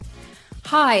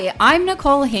Hi, I'm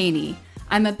Nicole Haney.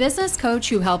 I'm a business coach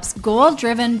who helps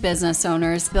goal-driven business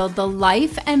owners build the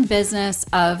life and business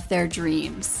of their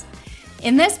dreams.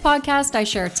 In this podcast, I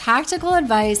share tactical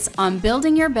advice on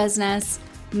building your business,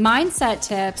 mindset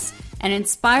tips, and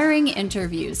inspiring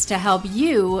interviews to help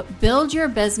you build your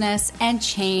business and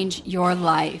change your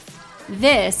life.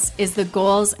 This is the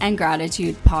Goals and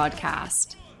Gratitude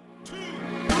Podcast.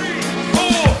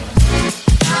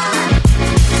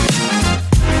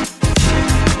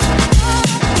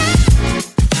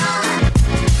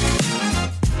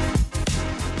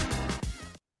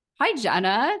 Hi,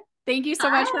 Jenna. Thank you so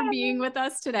much for being with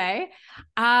us today.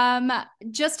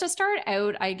 Just to start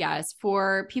out, I guess,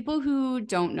 for people who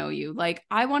don't know you,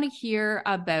 I want to hear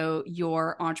about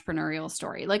your entrepreneurial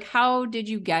story. How did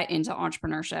you get into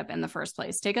entrepreneurship in the first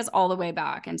place? Take us all the way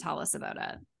back and tell us about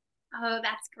it. Oh,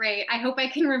 that's great. I hope I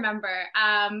can remember.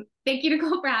 Thank you,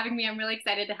 Nicole, for having me. I'm really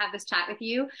excited to have this chat with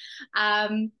you.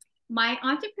 My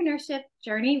entrepreneurship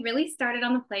journey really started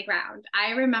on the playground.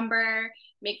 I remember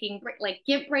making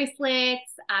gift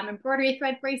bracelets, embroidery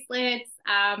thread bracelets.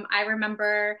 I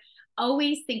remember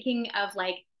always thinking of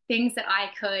things that I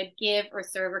could give or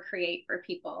serve or create for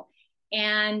people.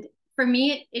 And for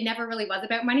me, it never really was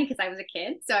about money because I was a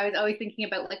kid. So I was always thinking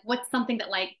about what's something that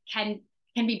can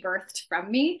be birthed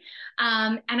from me.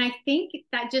 And I think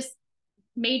that just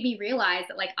made me realize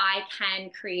that I can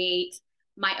create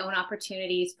my own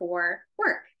opportunities for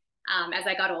work as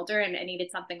I got older and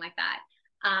needed something like that.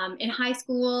 In high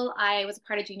school, I was a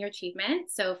part of Junior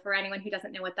Achievement. So for anyone who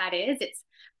doesn't know what that is, it's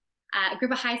a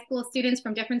group of high school students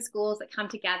from different schools that come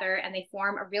together and they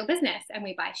form a real business, and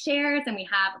we buy shares and we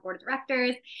have a board of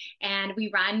directors and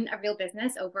we run a real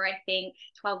business over, I think,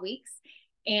 12 weeks.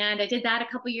 And I did that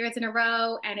a couple years in a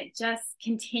row, and it just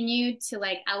continued to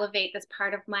elevate this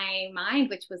part of my mind,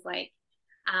 which was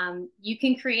you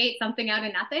can create something out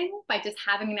of nothing by just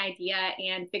having an idea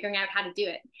and figuring out how to do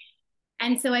it.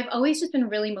 And so I've always just been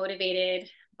really motivated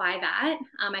by that.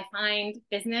 I find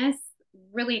business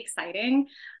really exciting.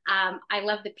 I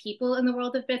love the people in the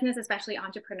world of business, especially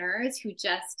entrepreneurs who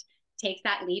just take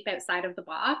that leap outside of the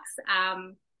box.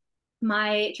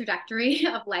 My trajectory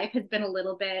of life has been a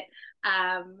little bit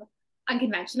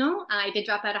unconventional. I did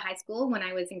drop out of high school when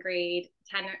I was in grade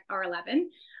 10 or 11.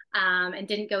 And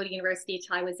didn't go to university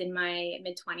until I was in my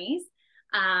mid-20s.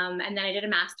 And then I did a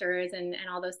master's and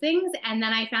all those things. And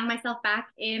then I found myself back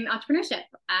in entrepreneurship.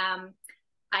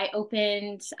 I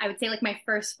opened, I would say my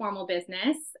first formal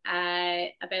business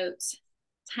about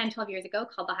 10, 12 years ago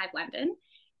called the Hive London.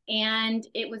 And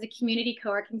it was a community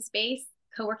co-working space.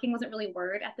 Co-working wasn't really a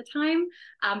word at the time,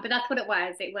 but that's what it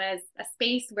was. It was a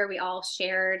space where we all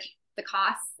shared the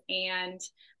costs and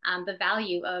the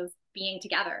value of being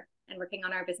together and working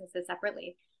on our businesses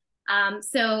separately.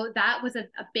 So that was a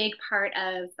big part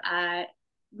of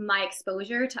my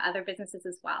exposure to other businesses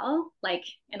as well,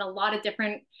 in a lot of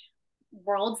different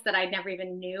worlds that I never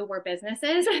even knew were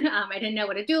businesses. I didn't know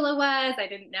what a doula was. I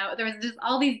didn't know, there was just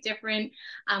all these different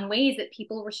ways that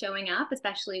people were showing up,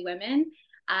 especially women,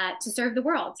 to serve the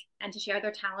world and to share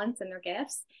their talents and their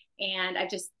gifts. And I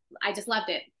just loved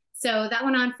it. So that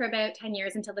went on for about 10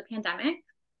 years until the pandemic.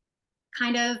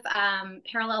 Kind of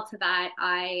parallel to that,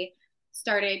 I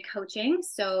started coaching.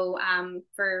 So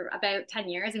for about 10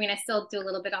 years, I still do a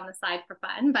little bit on the side for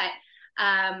fun, but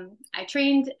I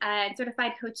trained and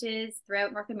certified coaches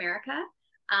throughout North America.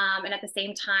 And at the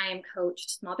same time,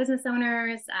 coached small business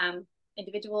owners,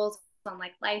 individuals on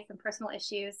life and personal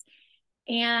issues.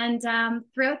 And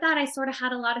throughout that, I sort of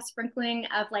had a lot of sprinkling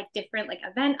of different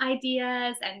event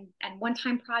ideas and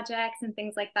one-time projects and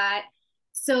things like that.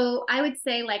 So I would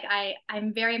say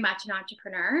I'm very much an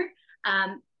entrepreneur.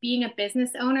 Being a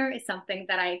business owner is something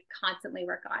that I constantly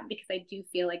work on because I do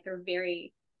feel they're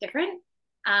very different.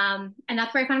 And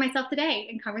that's where I find myself today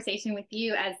in conversation with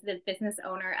you as the business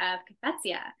owner of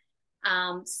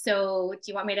Cafetzia. So do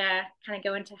you want me to kind of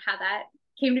go into how that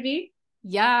came to be?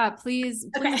 Yeah, please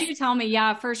do tell me.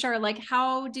 Yeah, for sure.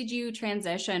 How did you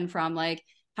transition from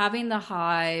having the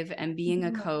Hive and being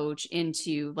a coach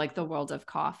into the world of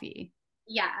coffee?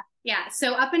 Yeah.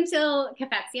 So up until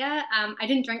Cafetzia, I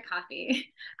didn't drink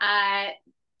coffee.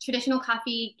 Traditional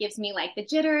coffee gives me the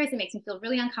jitters. It makes me feel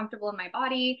really uncomfortable in my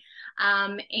body.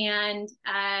 And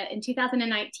in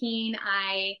 2019,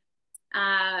 I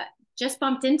just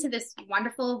bumped into this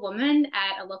wonderful woman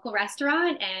at a local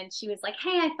restaurant, and she was like,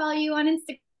 "Hey, I follow you on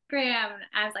Instagram."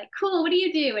 I was like, "Cool, what do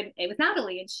you do?" And it was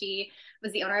Natalie, and she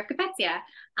was the owner of Cafetzia.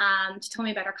 She told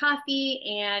me about her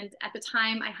coffee, and at the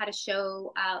time, I had a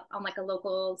show on a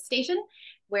local station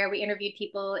where we interviewed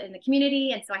people in the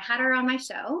community, and so I had her on my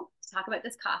show to talk about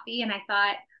this coffee, and I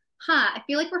thought, I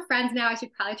feel like we're friends now. I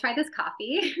should probably try this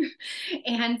coffee.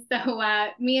 And so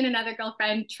me and another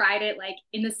girlfriend tried it like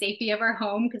in the safety of our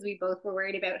home because we both were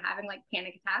worried about having like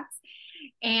panic attacks.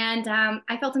 And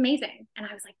I felt amazing. And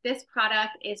I was like, this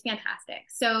product is fantastic.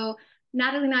 So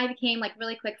Natalie and I became like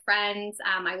really quick friends.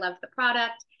 I loved the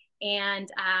product. And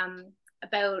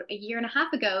about a year and a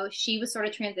half ago, she was sort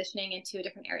of transitioning into a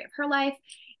different area of her life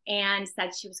and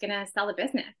said she was going to sell the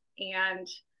business. And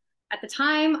at the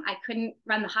time, I couldn't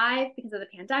run the hive because of the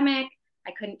pandemic.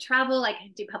 I couldn't travel. I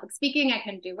couldn't do public speaking. I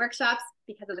couldn't do workshops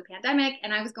because of the pandemic.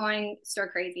 And I was going stir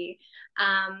crazy.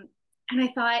 And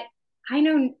I thought, I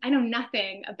know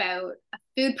nothing about a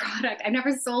food product. I've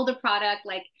never sold a product.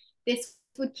 Like this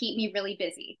would keep me really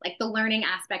busy. Like the learning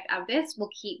aspect of this will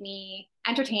keep me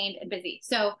entertained and busy.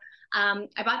 So I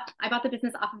bought the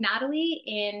business off of Natalie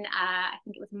in I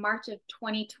think it was March of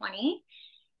 2020.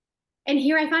 And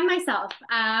here I find myself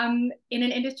in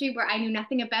an industry where I knew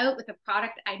nothing about, with a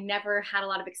product I never had a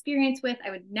lot of experience with.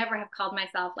 I would never have called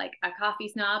myself like a coffee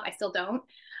snob. I still don't.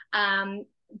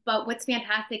 But what's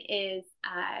fantastic is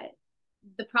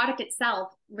the product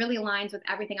itself really aligns with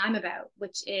everything I'm about,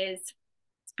 which is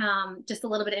just a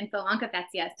little bit of info on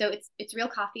cafetia. So it's real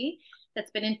coffee that's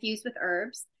been infused with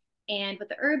herbs. And what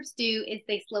the herbs do is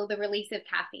they slow the release of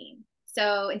caffeine.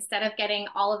 So instead of getting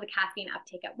all of the caffeine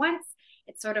uptake at once,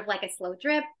 it's sort of like a slow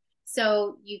drip.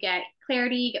 So you get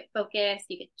clarity, you get focus,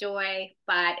 you get joy,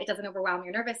 but it doesn't overwhelm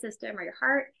your nervous system or your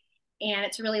heart. And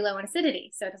it's really low in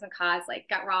acidity. So it doesn't cause like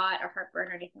gut rot or heartburn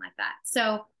or anything like that.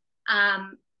 So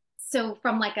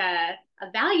from like a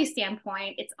value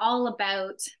standpoint, it's all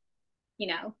about,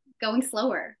 going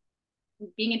slower,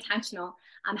 being intentional,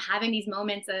 having these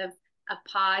moments of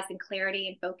pause and clarity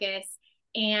and focus.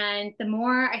 And the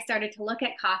more I started to look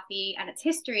at coffee and its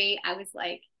history, I was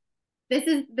like, this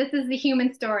is the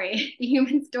human story. The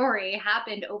human story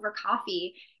happened over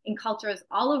coffee in cultures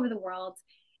all over the world.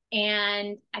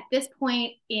 And at this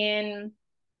point in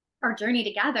our journey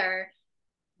together,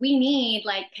 we need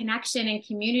like connection and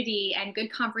community and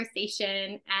good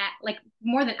conversation at like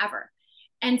more than ever.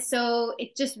 And so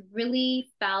it just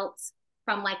really felt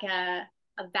from like a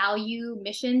value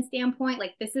mission standpoint,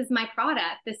 like this is my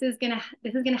product. This is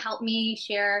gonna help me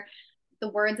share the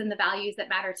words and the values that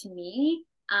matter to me,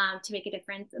 to make a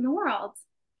difference in the world.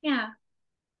 Yeah.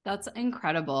 That's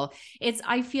incredible.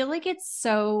 I feel like it's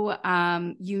so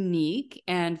unique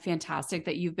and fantastic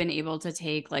that you've been able to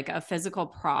take like a physical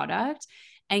product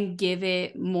and give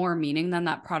it more meaning than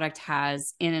that product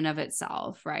has in and of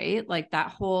itself, right? Like that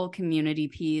whole community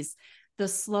piece, the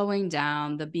slowing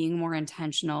down, the being more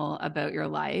intentional about your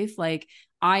life. Like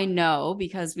I know,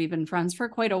 because we've been friends for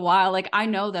quite a while, like I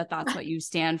know that that's what you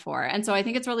stand for. And so I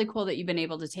think it's really cool that you've been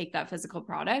able to take that physical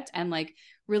product and like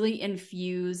really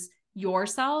infuse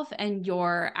yourself and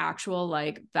your actual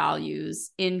like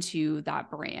values into that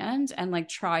brand and like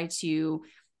try to,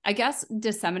 I guess,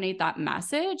 disseminate that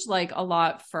message like a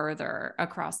lot further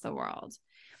across the world.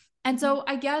 And so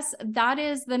I guess that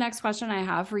is the next question I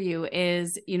have for you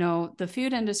is, the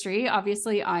food industry.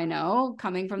 Obviously, I know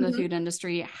coming from the food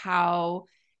industry, how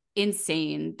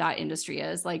insane that industry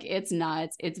is. Like it's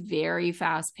nuts. It's very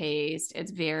fast paced.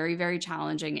 It's very, very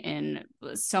challenging in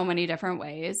so many different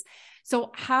ways.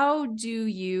 So how do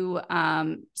you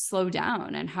slow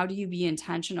down and how do you be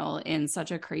intentional in such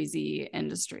a crazy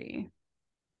industry?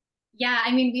 Yeah,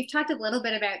 I mean, we've talked a little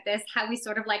bit about this, how we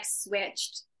sort of like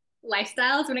switched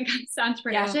lifestyles when it comes to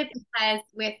entrepreneurship, because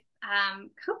with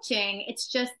coaching, it's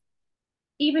just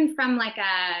even from like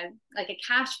a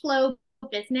cash flow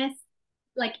business,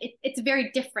 like it's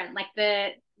very different. Like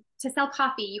to sell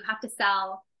coffee, you have to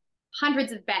sell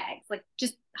hundreds of bags, like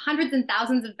just hundreds and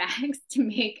thousands of bags to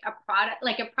make a product,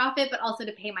 like a profit, but also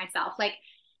to pay myself. Like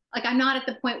I'm not at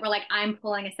the point where like I'm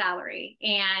pulling a salary.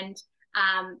 And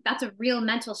that's a real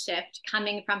mental shift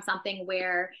coming from something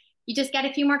where you just get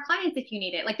a few more clients if you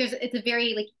need it. Like it's a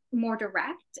very like more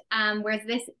direct, whereas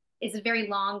this is a very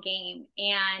long game.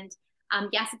 And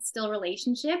yes, it's still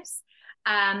relationships,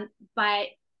 but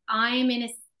I'm in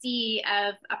a sea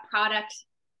of a product.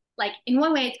 Like in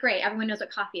one way, it's great. Everyone knows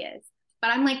what coffee is, but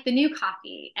I'm like the new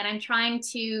coffee, and I'm trying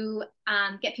to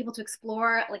get people to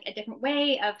explore like a different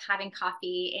way of having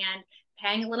coffee and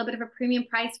paying a little bit of a premium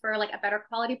price for like a better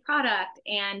quality product.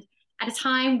 And at a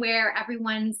time where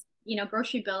everyone's,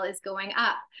 grocery bill is going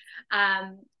up.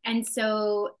 And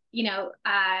so,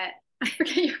 I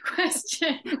forget your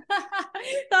question.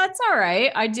 That's all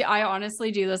right. I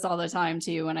honestly do this all the time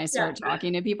too when I Yeah. start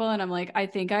talking to people and I'm like, I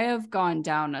think I have gone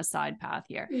down a side path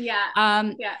here. Yeah.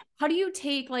 Um, Yeah. how do you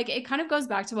take, like, it kind of goes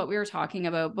back to what we were talking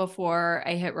about before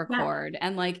I hit Yeah. record,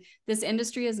 and like this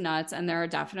industry is nuts, and there are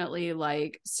definitely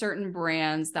like certain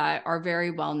brands that are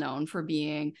very well known for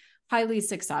being highly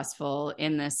successful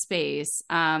in this space.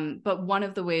 But one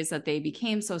of the ways that they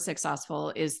became so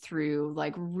successful is through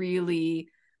like really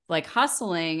like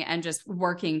hustling and just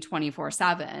working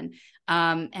 24/7.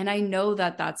 And I know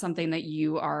that that's something that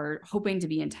you are hoping to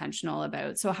be intentional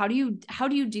about. So how do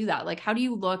you do that? Like, how do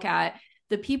you look at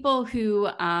the people who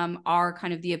are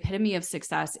kind of the epitome of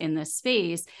success in this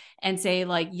space and say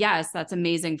like, yes, that's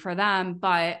amazing for them,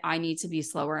 but I need to be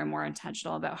slower and more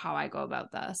intentional about how I go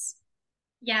about this?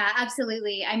 Yeah,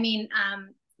 absolutely. I mean,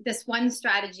 this one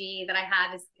strategy that I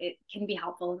have is it can be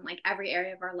helpful in like every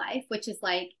area of our life, which is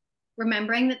like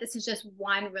remembering that this is just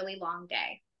one really long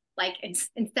day. Like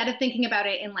instead of thinking about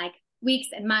it in like weeks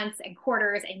and months and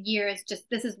quarters and years, just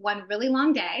this is one really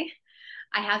long day.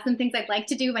 I have some things I'd like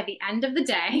to do by the end of the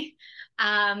day.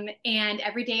 And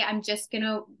every day I'm just going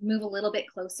to move a little bit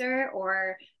closer,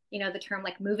 or, the term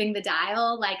like moving the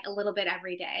dial, like a little bit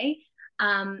every day.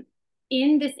 Um,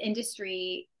 in this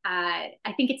industry,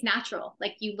 I think it's natural.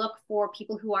 Like you look for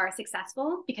people who are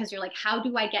successful because you're like, how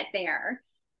do I get there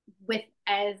with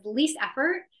as least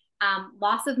effort,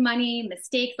 loss of money,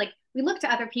 mistakes? Like we look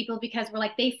to other people because we're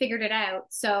like, they figured it out.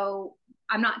 So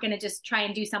I'm not going to just try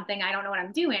and do something I don't know what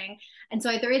I'm doing. And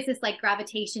so there is this like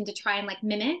gravitation to try and like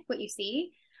mimic what you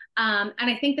see. And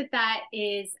I think that that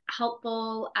is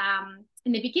helpful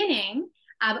in the beginning.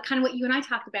 But kind of what you and I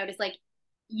talked about is like,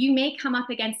 you may come up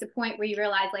against a point where you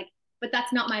realize like, but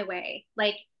that's not my way.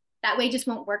 Like that way just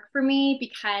won't work for me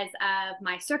because of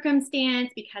my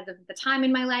circumstance, because of the time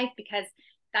in my life, because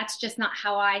that's just not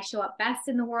how I show up best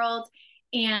in the world.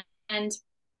 And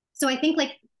so I think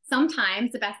like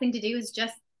sometimes the best thing to do is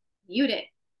just mute it.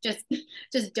 Just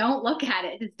just don't look at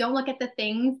it. Just don't look at the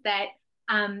things that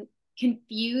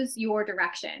confuse your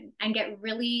direction, and get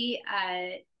really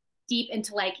deep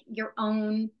into like your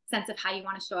own sense of how you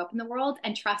want to show up in the world,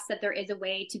 and trust that there is a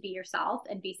way to be yourself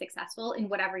and be successful in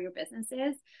whatever your business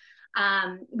is.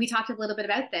 We talked a little bit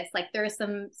about this. Like there are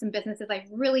some businesses I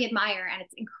really admire, and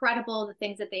it's incredible the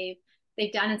things that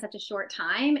they've done in such a short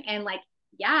time. And like,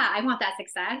 yeah, I want that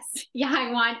success. Yeah,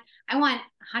 I want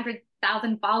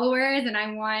 100,000 followers, and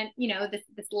I want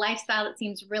this lifestyle that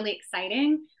seems really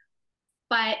exciting.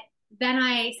 But then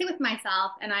I sit with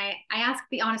myself and I ask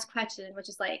the honest question, which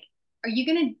is like, are you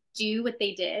going to do what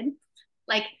they did?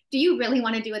 Like, do you really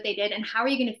want to do what they did? And how are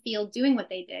you going to feel doing what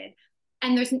they did?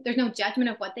 And there's no judgment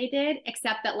of what they did,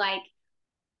 except that like,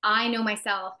 I know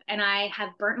myself, and I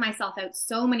have burnt myself out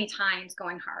so many times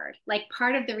going hard. Like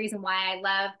part of the reason why I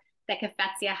love that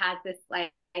Cafetzia has this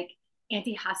like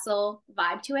anti-hustle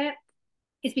vibe to it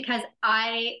is because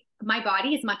my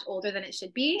body is much older than it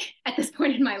should be at this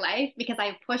point in my life, because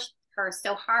I've pushed her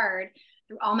so hard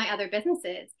through all my other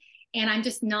businesses. And I'm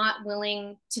just not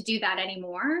willing to do that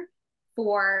anymore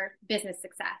for business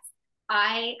success.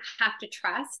 I have to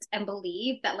trust and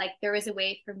believe that like there is a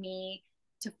way for me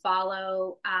to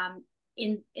follow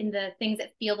in the things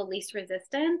that feel the least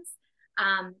resistance,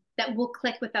 that will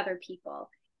click with other people.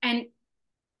 And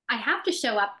I have to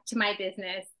show up to my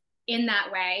business in that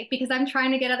way because I'm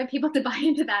trying to get other people to buy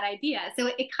into that idea. So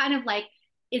it kind of like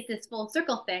is this full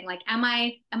circle thing. Like, am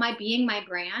I being my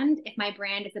brand? If my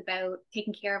brand is about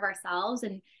taking care of ourselves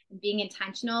and being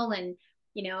intentional and,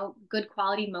 good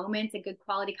quality moments and good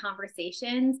quality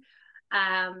conversations.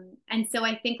 And so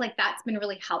I think like that's been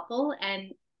really helpful.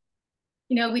 And,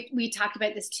 we talked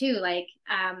about this too. Like,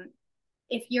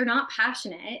 if you're not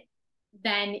passionate,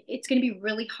 then it's going to be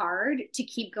really hard to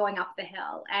keep going up the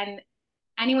hill. And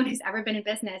anyone who's ever been in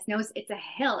business knows it's a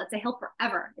hill. It's a hill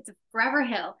forever. It's a forever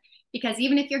hill, because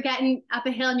even if you're getting up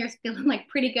a hill and you're feeling like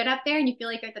pretty good up there and you feel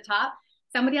like you're at the top,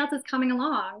 somebody else is coming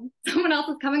along. Someone else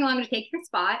is coming along to take your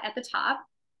spot at the top.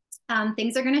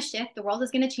 Things are going to shift. The world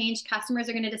is going to change. Customers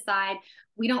are going to decide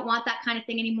we don't want that kind of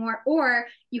thing anymore, or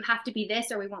you have to be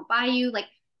this, or we won't buy you. Like,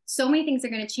 so many things are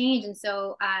going to change. And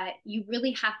so you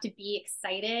really have to be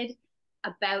excited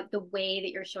about the way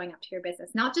that you're showing up to your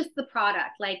business, not just the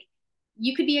product. Like,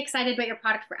 you could be excited about your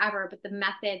product forever, but the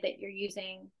method that you're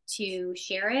using to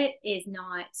share it is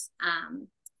not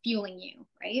fueling you,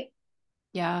 right?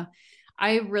 Yeah.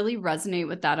 I really resonate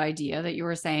with that idea that you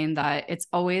were saying, that it's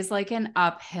always like an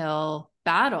uphill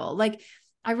battle. Like,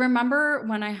 I remember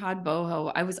when I had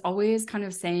boho, I was always kind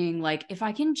of saying like, if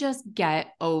I can just get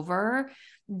over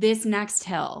this next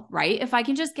hill, right? If I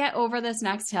can just get over this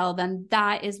next hill, then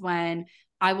that is when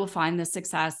I will find the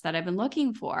success that I've been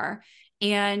looking for.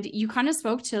 And you kind of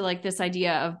spoke to like this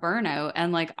idea of burnout.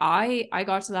 And like, I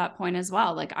got to that point as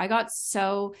well. Like I got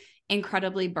so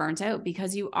incredibly burnt out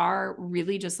because you are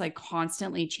really just like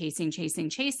constantly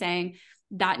chasing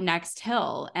that next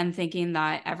hill and thinking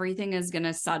that everything is going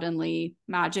to suddenly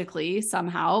magically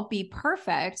somehow be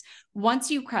perfect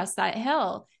once you crest that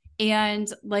hill. And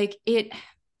like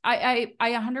I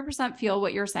 100% feel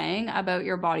what you're saying about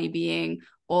your body being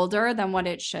older than what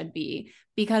it should be,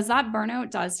 because that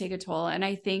burnout does take a toll. And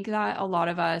I think that a lot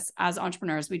of us as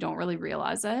entrepreneurs, we don't really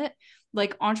realize it.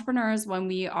 Like entrepreneurs, when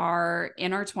we are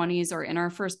in our 20s or in our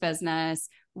first business,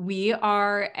 we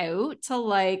are out to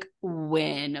like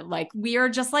win. Like we are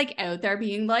just like out there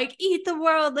being like, eat the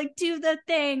world, like do the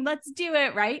thing, let's do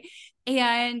it. Right.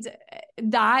 And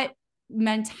that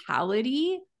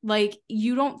mentality, like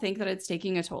you don't think that it's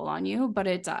taking a toll on you, but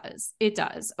it does. It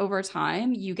does. Over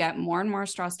time, you get more and more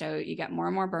stressed out, you get more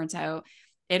and more burnt out.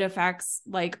 It affects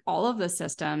like all of the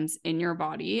systems in your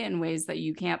body in ways that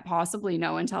you can't possibly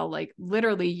know until like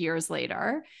literally years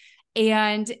later.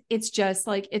 And it's just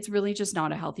like, it's really just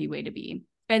not a healthy way to be.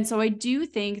 And so I do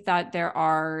think that there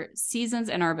are seasons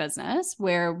in our business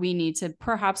where we need to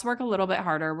perhaps work a little bit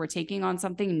harder. We're taking on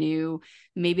something new.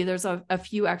 Maybe there's a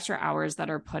few extra hours that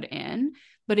are put in,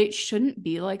 but it shouldn't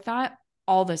be like that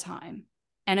all the time.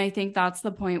 And I think that's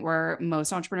the point where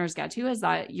most entrepreneurs get to, is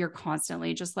that you're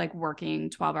constantly just like working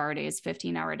 12-hour days,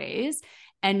 15-hour days,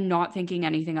 and not thinking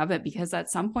anything of it, because at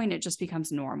some point it just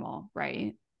becomes normal,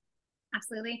 right?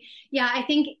 Absolutely. Yeah. I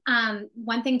think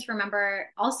one thing to remember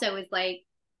also is like,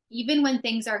 even when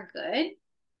things are good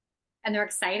and they're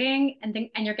exciting and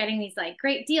you're getting these like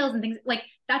great deals and things, like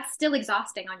that's still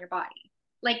exhausting on your body.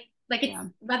 Like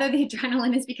it's whether the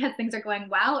adrenaline is because things are going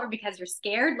well or because you're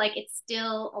scared, like it's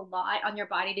still a lot on your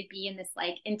body to be in this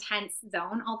like intense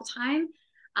zone all the time,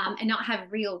 and not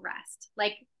have real rest,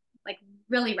 like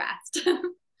really rest.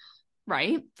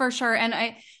 Right. For sure. And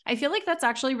I feel like that's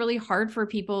actually really hard for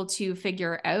people to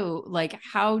figure out. Like,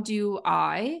 how do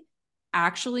I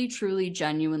actually truly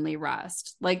genuinely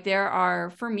rest? Like there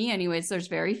are, for me anyways, there's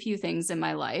very few things in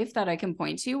my life that I can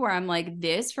point to where I'm like,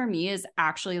 this for me is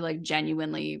actually like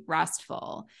genuinely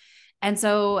restful. And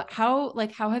so how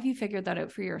have you figured that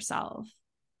out for yourself?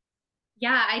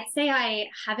 Yeah, I'd say I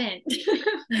haven't.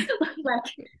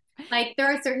 Like there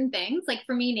are certain things, like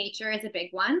for me, nature is a big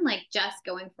one, like just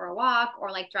going for a walk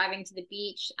or like driving to the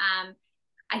beach.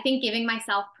 I think giving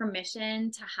myself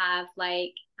permission to have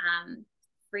like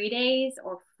free days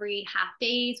or free half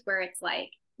days where it's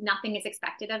like nothing is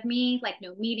expected of me, like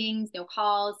no meetings, no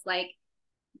calls, like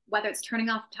whether it's turning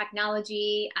off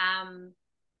technology,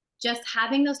 just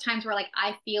having those times where like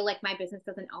I feel like my business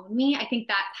doesn't own me. I think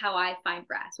that's how I find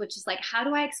rest, which is like, how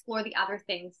do I explore the other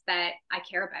things that I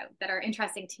care about, that are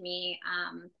interesting to me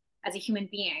as a human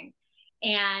being?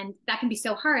 And that can be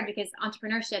so hard because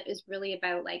entrepreneurship is really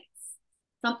about like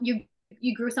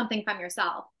you grew something from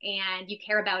yourself and you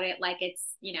care about it like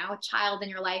it's, you know, a child in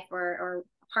your life or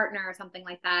a partner or something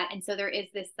like that. And so there is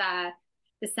this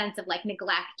sense of like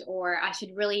neglect, or I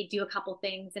should really do a couple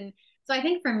things. And so I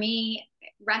think for me,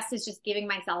 rest is just giving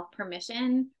myself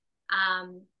permission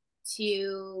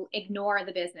to ignore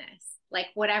the business, like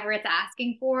whatever it's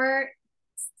asking for.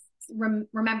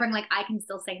 Remembering like I can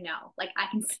still say no, like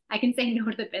I can say no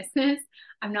to the business.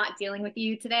 I'm not dealing with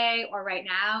you today or right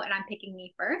now, and I'm picking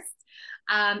me first.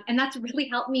 And that's really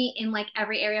helped me in like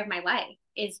every area of my life,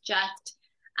 is just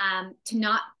to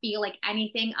not feel like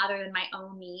anything other than my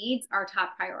own needs are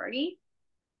top priority.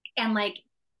 And like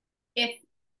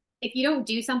if you don't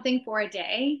do something for a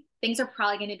day, things are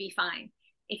probably going to be fine.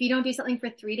 If you don't do something for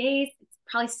 3 days, it's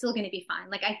probably still going to be fine.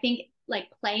 Like I think like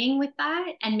playing with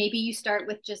that, and maybe you start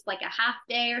with just like a half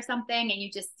day or something, and you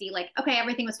just see like, okay,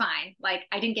 everything was fine. Like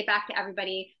I didn't get back to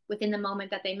everybody within the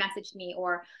moment that they messaged me,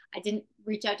 or I didn't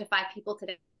reach out to 5 people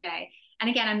today. And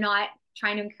again, I'm not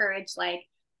trying to encourage like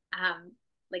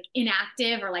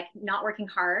inactive or like not working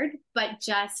hard, but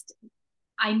just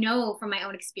I know from my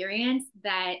own experience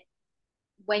that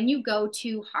when you go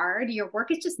too hard, your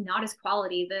work is just not as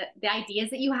quality. The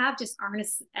ideas that you have just aren't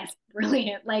as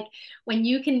brilliant. Like when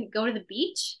you can go to the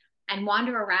beach and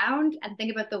wander around and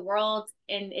think about the world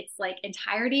in its like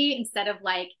entirety, instead of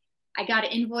like, I got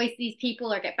to invoice these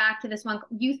people or get back to this one.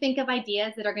 You think of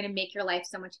ideas that are going to make your life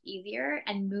so much easier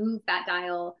and move that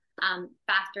dial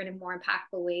faster and in more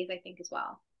impactful ways, I think, as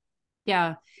well.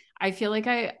 Yeah. I feel like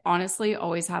I honestly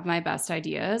always have my best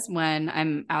ideas when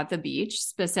I'm at the beach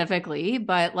specifically,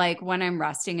 but like when I'm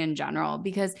resting in general,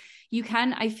 because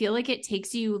I feel like it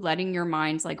takes you letting your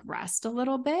mind like rest a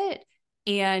little bit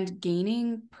and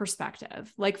gaining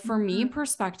perspective. Like for me,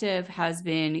 perspective has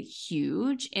been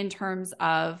huge in terms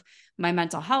of my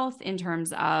mental health, in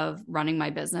terms of running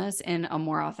my business in a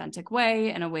more authentic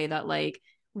way, in a way that like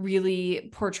really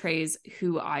portrays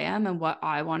who I am and what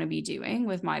I want to be doing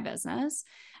with my business.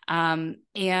 And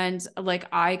like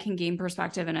I can gain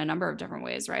perspective in a number of different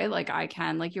ways, right? Like I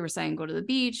can, like you were saying, go to the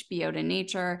beach, be out in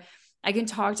nature. I can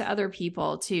talk to other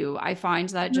people too. I find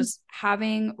that just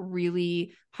having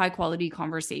really high quality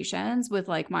conversations with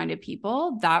like-minded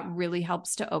people, that really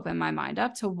helps to open my mind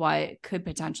up to what could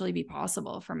potentially be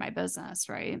possible for my business,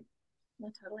 right?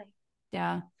 No, totally.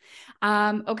 Yeah.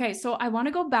 Okay. So I want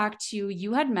to go back to,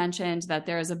 you had mentioned that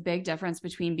there is a big difference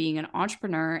between being an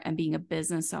entrepreneur and being a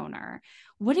business owner.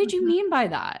 What did you mean by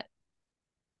that?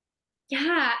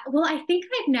 Yeah. Well, I think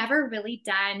I've never really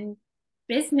done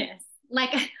business.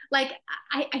 Like,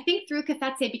 I think through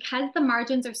Caffetti, because the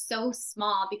margins are so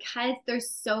small, because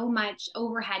there's so much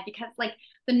overhead, because like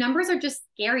the numbers are just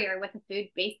scarier with a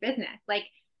food-based business. Like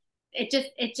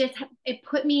it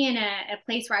put me in a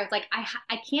place where I was like,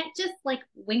 I can't just like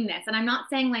wing this. And I'm not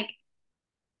saying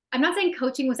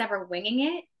coaching was ever winging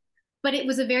it, but it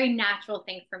was a very natural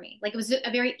thing for me. Like it was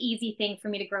a very easy thing for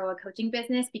me to grow a coaching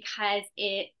business because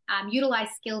it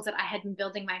utilized skills that I had been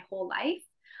building my whole life.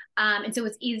 And so it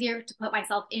was easier to put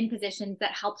myself in positions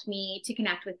that helped me to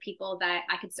connect with people that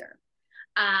I could serve.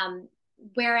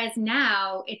 Whereas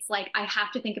now it's like I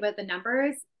have to think about the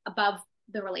numbers above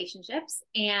the relationships.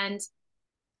 And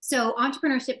so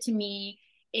entrepreneurship to me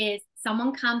is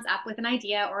someone comes up with an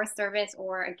idea or a service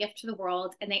or a gift to the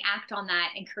world, and they act on that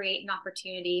and create an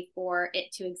opportunity for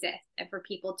it to exist and for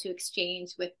people to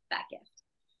exchange with that gift.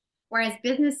 Whereas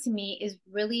business to me is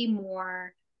really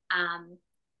more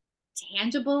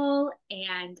tangible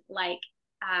and like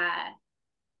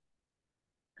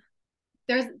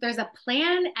there's a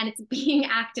plan and it's being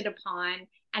acted upon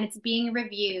and it's being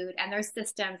reviewed and there's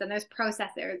systems and there's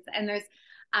processors and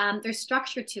there's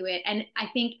structure to it. And I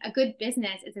think a good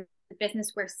business is a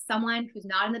business where someone who's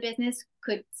not in the business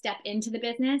could step into the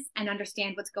business and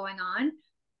understand what's going on.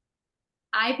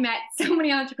 I've met so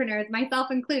many entrepreneurs,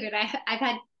 myself included. I've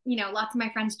had, lots of my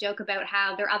friends joke about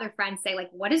how their other friends say, like,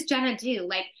 what does Jenna do?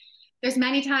 Like, there's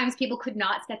many times people could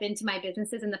not step into my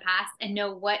businesses in the past and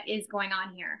know what is going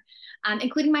on here,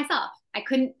 including myself. I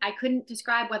couldn't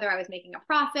describe whether I was making a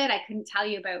profit. I couldn't tell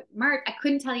you about merch. I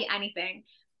couldn't tell you anything.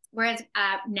 Whereas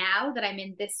now that I'm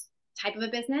in this type of a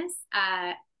business,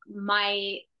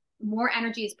 my more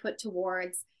energy is put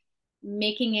towards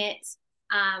making it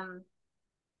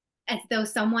as though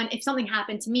if something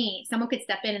happened to me, someone could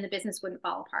step in and the business wouldn't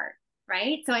fall apart.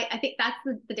 Right. So I think that's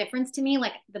the difference to me.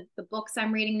 Like the books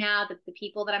I'm reading now, the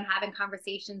people that I'm having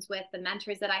conversations with, the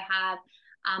mentors that I have,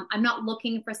 I'm not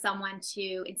looking for someone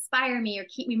to inspire me or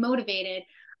keep me motivated.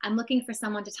 I'm looking for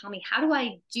someone to tell me, how do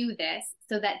I do this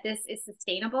so that this is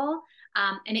sustainable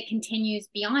and it continues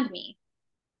beyond me?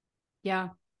 Yeah,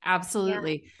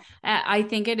 absolutely. Yeah. I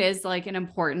think it is like an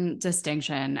important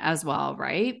distinction as well,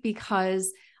 right?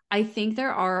 Because I think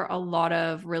there are a lot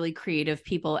of really creative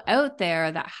people out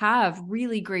there that have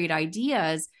really great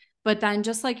ideas, but then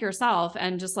just like yourself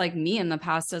and just like me in the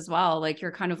past as well, like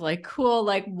you're kind of like, cool,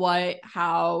 like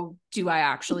how do I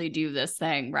actually do this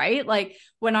thing? Right. Like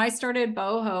when I started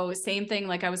Boho, same thing.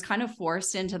 Like I was kind of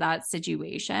forced into that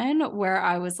situation where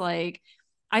I was like,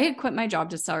 I had quit my job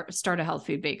to start a health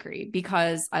food bakery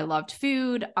because I loved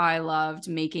food. I loved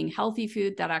making healthy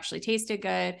food that actually tasted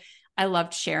good. I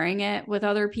loved sharing it with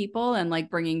other people and like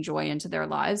bringing joy into their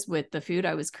lives with the food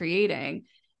I was creating.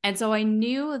 And so I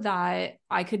knew that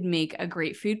I could make a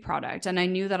great food product and I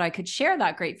knew that I could share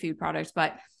that great food product,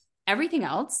 but everything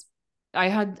else, I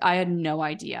had no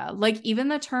idea. Like even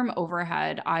the term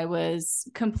overhead, I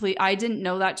didn't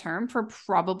know that term for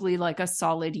probably like a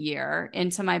solid year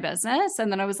into my business.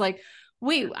 And then I was like,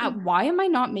 wait, why am I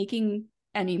not making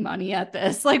any money at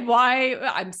this? Like why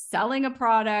I'm selling a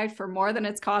product for more than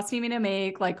it's costing me to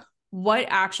make? Like what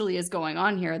actually is going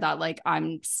on here that like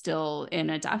I'm still in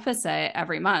a deficit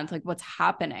every month? Like what's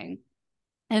happening?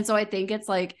 And so I think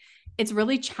it's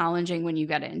really challenging when you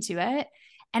get into it.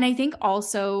 And I think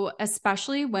also,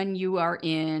 especially when you are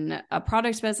in a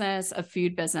product business, a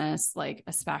food business, like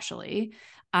especially,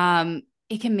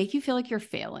 it can make you feel like you're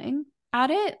failing at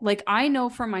it. Like I know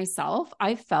for myself,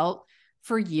 I felt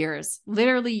for years,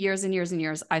 literally years and years and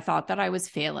years, I thought that I was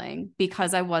failing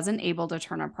because I wasn't able to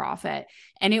turn a profit.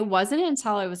 And it wasn't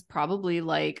until I was probably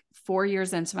like 4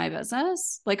 years into my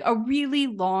business, like a really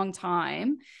long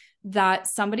time, that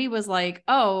somebody was like,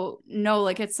 oh, no,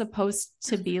 like it's supposed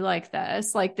to be like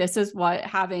this. Like, this is what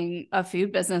having a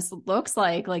food business looks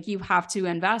like. Like, you have to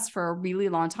invest for a really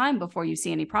long time before you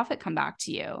see any profit come back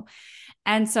to you.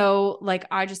 And so, like,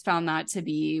 I just found that to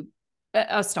be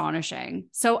astonishing.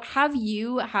 So, have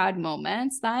you had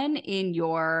moments then in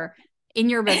your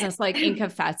business, like in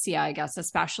Confezia, I guess,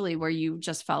 especially where you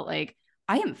just felt like,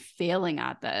 I am failing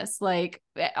at this. Like,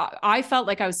 I felt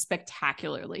like I was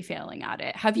spectacularly failing at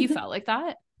it. Have you felt like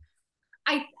that?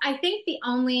 I think the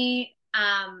only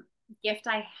gift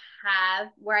I have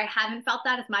where I haven't felt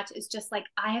that as much is just like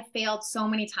I have failed so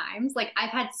many times. Like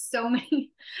I've had so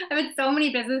many I've had so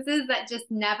many businesses that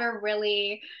just never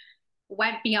really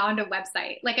went beyond a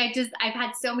website. Like I've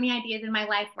had so many ideas in my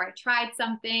life where I tried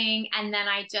something and then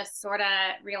I just sort of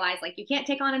realized like you can't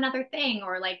take on another thing,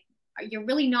 or like you're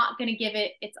really not going to give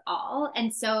it its all.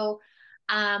 And so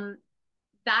um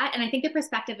that, and I think the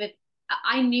perspective of,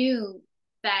 I knew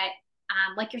that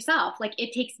like yourself, like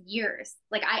it takes years.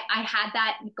 Like I had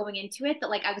that going into it, that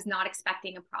like I was not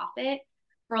expecting a profit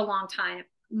for a long time.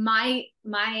 My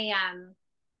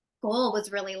goal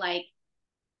was really like,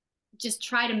 just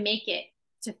try to make it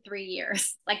to 3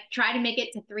 years. Like try to make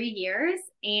it to 3 years.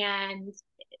 And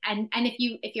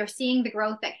if you're seeing the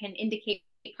growth that can indicate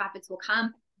profits will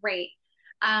come, great.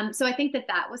 So I think that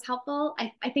that was helpful.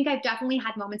 I think I've definitely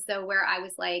had moments though where I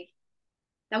was like,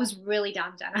 that was really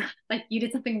dumb, Jenna. Like you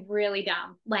did something really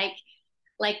dumb. Like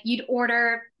you'd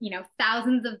order,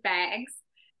 thousands of bags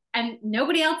and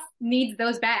nobody else needs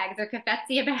those bags. They're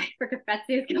Confezia bags for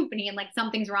Confezia's company, and like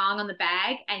something's wrong on the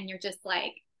bag and you're just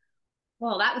like,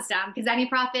 well, that was dumb because any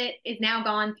profit is now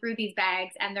gone through these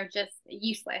bags and they're just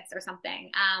useless or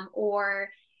something. Or,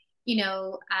 yeah.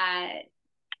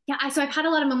 So I've had a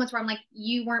lot of moments where I'm like,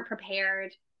 you weren't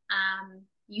prepared.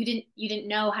 You didn't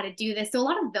know how to do this. So a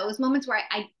lot of those moments where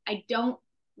I don't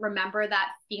remember that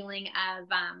feeling of,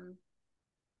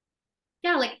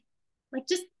 yeah, like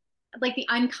just like the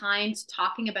unkind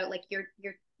talking about like you're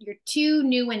too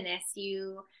new in this.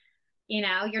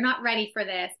 You're not ready for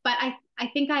this. But I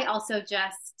think I also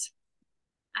just,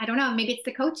 I don't know, maybe it's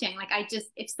the coaching. Like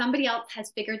if somebody else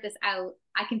has figured this out,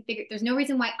 there's no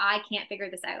reason why I can't figure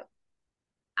this out.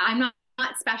 I'm not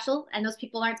special and those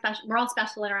people aren't special. We're all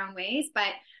special in our own ways,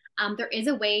 but there is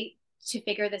a way to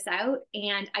figure this out.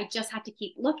 And I just have to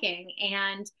keep looking.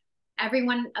 And every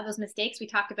one of those mistakes we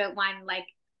talked about one, like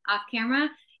off camera,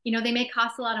 they may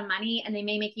cost a lot of money and they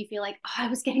may make you feel like, oh, I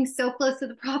was getting so close to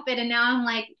the profit and now I'm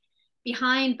like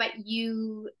behind. But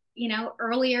the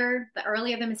earlier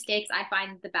the mistakes I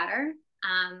find, the better.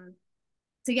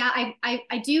 So yeah,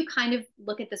 I do kind of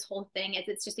look at this whole thing as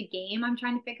it's just a game I'm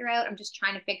trying to figure out. I'm just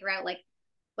trying to figure out like,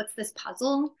 what's this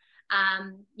puzzle?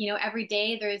 Every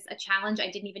day there's a challenge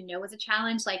I didn't even know was a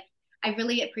challenge. Like I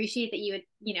really appreciate that you had,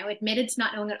 admitted to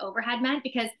not knowing what overhead meant,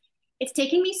 because it's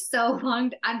taken me so long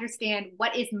to understand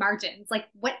what is margins. Like,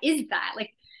 what is that?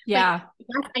 Yeah.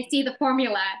 Yes, I see the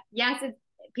formula. Yes,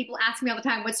 people ask me all the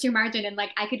time, what's your margin? And like,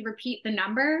 I could repeat the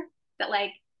number that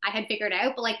like I had figured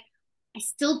out, but like,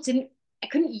 I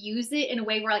couldn't use it in a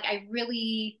way where like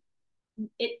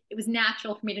it was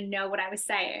natural for me to know what I was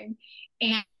saying.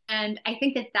 And I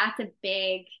think that that's a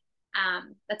big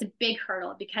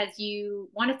hurdle, because you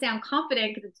want to sound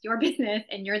confident because it's your business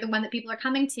and you're the one that people are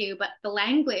coming to, but the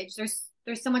language, there's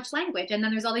so much language. And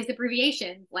then there's all these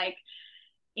abbreviations like,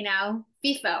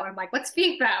 FIFO. I'm like, what's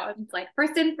FIFO? And it's like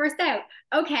first in, first out.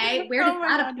 Okay, where does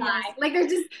that apply? Yes. Like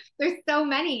there's so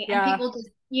many. Yeah. And people just,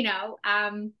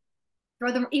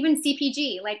 throw them, even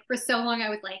CPG. Like for so long I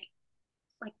was like,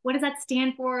 what does that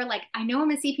stand for? Like, I know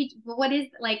I'm a CPG, but what is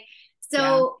like,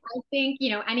 so yeah. I think,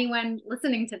 anyone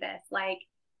listening to this, like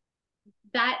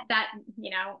that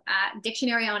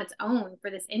dictionary on its own for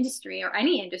this industry or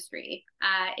any industry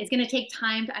is going to take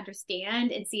time to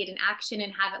understand and see it in action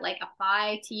and have it like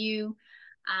apply to you.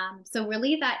 So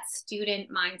really that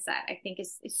student mindset, I think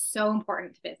is so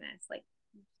important to business. Like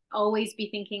always be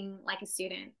thinking like a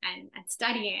student and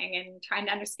studying and trying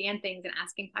to understand things and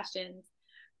asking questions.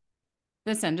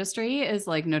 This industry is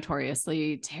like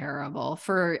notoriously terrible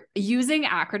for using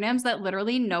acronyms that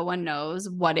literally no one knows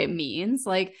what it means.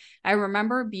 Like I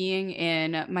remember being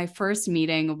in my first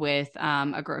meeting with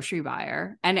a grocery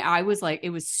buyer, and I was like,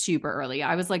 it was super early.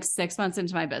 I was like 6 months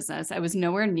into my business. I was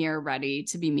nowhere near ready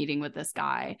to be meeting with this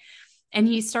guy. And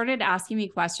he started asking me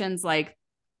questions like,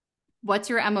 what's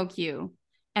your MOQ?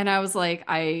 And I was like,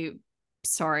 I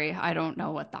sorry, I don't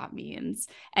know what that means.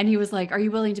 And he was like, are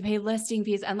you willing to pay listing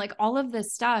fees? And like all of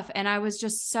this stuff. And I was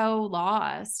just so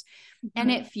lost. And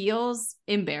Mhm. it feels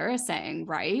embarrassing,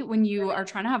 right? When you Really? are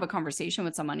trying to have a conversation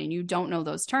with someone and you don't know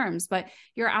those terms, but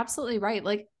you're absolutely right.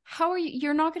 Like, how are you?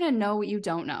 You're not going to know what you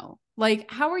don't know.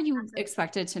 Like, how are you Absolutely.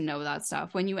 expected to know that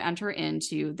stuff when you enter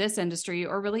into this industry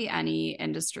or really any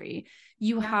industry?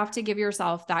 You Yeah. have to give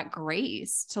yourself that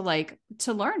grace to like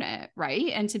to learn it, right?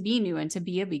 And to be new and to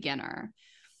be a beginner.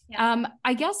 Yeah.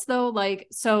 I guess though, like,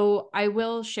 so I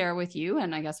will share with you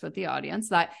and I guess with the audience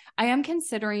that I am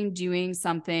considering doing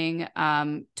something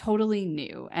totally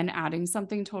new and adding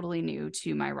something totally new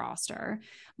to my roster,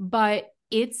 but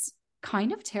it's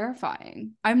kind of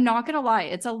terrifying. I'm not going to lie.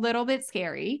 It's a little bit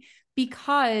scary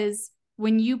because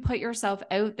when you put yourself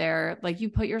out there, like you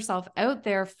put yourself out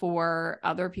there for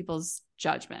other people's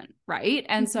judgment, right?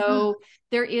 And Mhm. so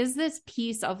there is this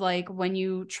piece of like when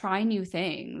you try new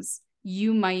things,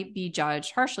 you might be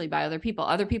judged harshly by other people.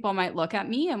 Other people might look at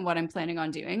me and what I'm planning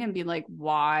on doing and be like,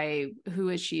 why? Who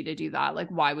is she to do that? Like,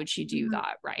 why would she do Mhm.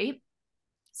 that? Right.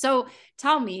 So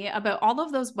tell me about all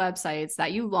of those websites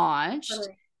that you launched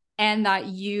Totally. and that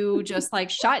you just like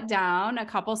shut down a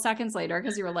couple seconds later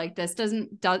because you were like, this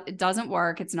it doesn't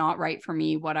work. It's not right for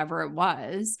me, whatever it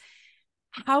was.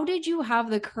 How did you have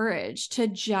the courage to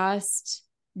just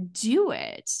do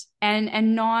it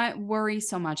and not worry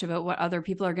so much about what other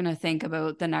people are going to think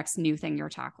about the next new thing you're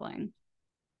tackling?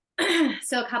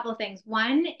 So a couple of things.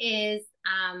 One is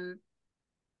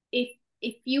if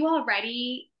if you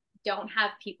already don't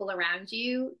have people around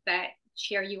you that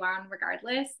cheer you on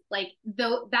regardless, like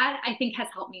though that I think has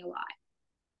helped me a lot.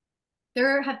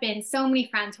 There have been so many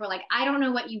friends who are like, I don't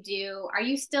know what you do. Do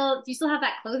you still have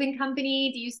that clothing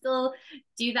company? Do you still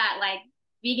do that like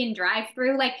vegan drive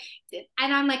through? Like,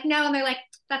 and I'm like, no. And they're like,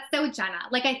 that's so Jenna.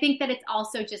 Like, I think that it's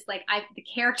also just like the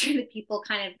character that people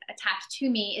kind of attach to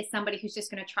me is somebody who's just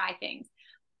going to try things.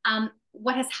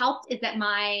 What has helped is that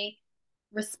my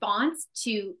response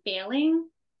to failing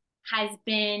has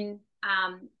been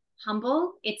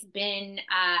humble. It's been,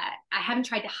 I haven't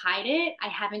tried to hide it. I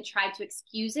haven't tried to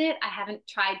excuse it. I haven't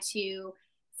tried to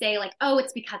say, like, oh,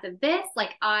 it's because of this.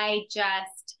 Like, I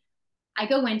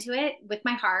go into it with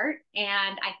my heart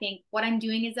and I think what I'm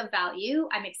doing is of value.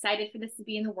 I'm excited for this to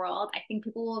be in the world. I think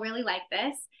people will really like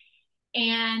this.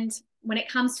 And when it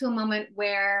comes to a moment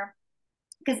where,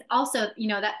 because also, you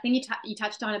know, that thing you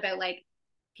touched on about like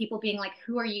people being like,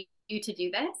 who are you to do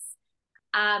this?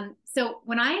 So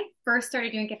when I first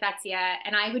started doing cafeteria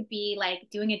and I would be like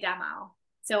doing a demo,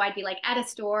 so I'd be like at a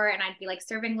store and I'd be like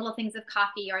serving little things of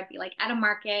coffee, or I'd be like at a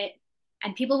market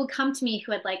and people would come to me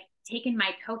who had like taken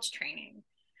my coach training.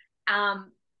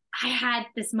 Um, I had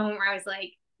this moment where I was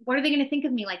like, what are they going to think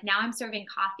of me? Like now I'm serving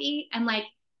coffee and like,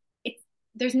 it's,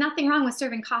 there's nothing wrong with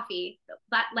serving coffee.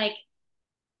 That like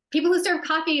people who serve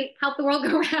coffee help the world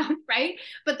go around, right?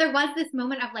 But there was this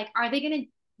moment of like, are they going to,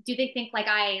 do they think like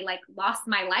I like lost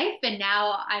my life and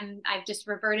now I've just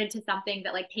reverted to something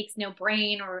that like takes no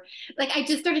brain, or like I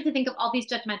just started to think of all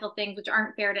these judgmental things which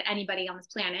aren't fair to anybody on this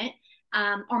planet,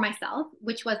 or myself,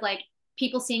 which was like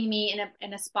people seeing me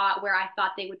in a spot where I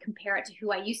thought they would compare it to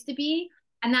who I used to be,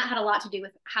 and that had a lot to do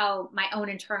with how my own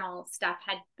internal stuff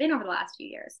had been over the last few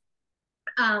years.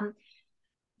 Um,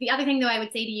 the other thing though I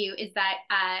would say to you is that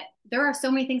there are so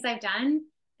many things I've done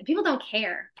and people don't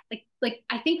care. Like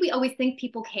I think we always think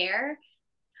people care,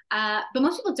 but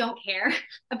most people don't care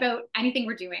about anything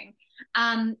we're doing.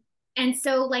 Um, and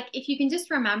so like if you can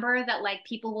just remember that like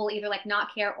people will either like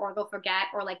not care or they'll forget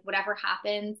or like whatever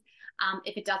happens,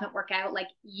 if it doesn't work out, like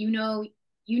you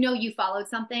followed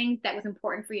something that was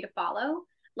important for you to follow.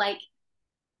 Like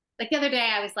the other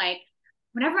day I was like,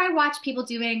 whenever I watch people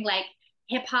doing like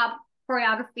hip hop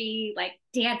choreography, like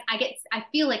dance, I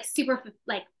feel like super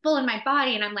like full in my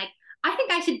body, and I'm like, I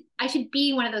think I should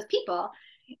be one of those people.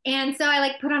 And so I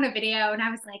like put on a video, and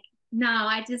I was like, no,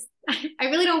 I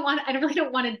really don't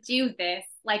want to do this.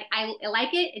 Like I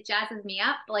like it, it jazzes me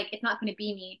up, but like it's not going to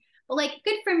be me. But like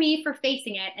good for me for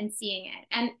facing it and seeing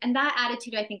it, and that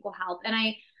attitude I think will help. And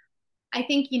I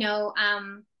think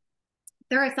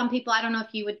there are some people, I don't know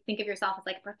if you would think of yourself as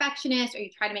like a perfectionist or you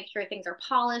try to make sure things are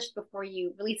polished before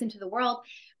you release into the world,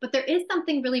 but there is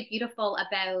something really beautiful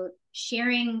about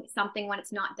sharing something when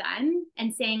it's not done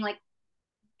and saying like,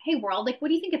 hey world, like what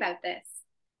do you think about this?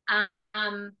 I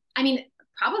mean,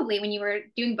 probably when you were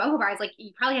doing boho bars, like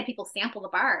you probably had people sample the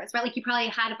bars, right? Like you probably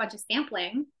had a bunch of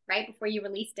sampling right before you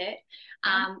released it.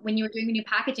 Yeah. When you were doing the new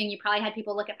packaging, you probably had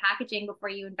people look at packaging before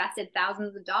you invested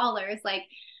thousands of dollars. Like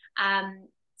um,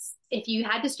 if you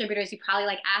had distributors, you probably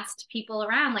like asked people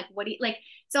around, like, what do you like?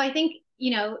 So I think,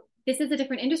 this is a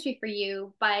different industry for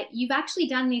you, but you've actually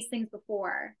done these things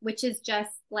before, which is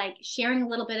just like sharing a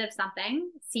little bit of something,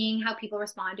 seeing how people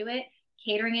respond to it,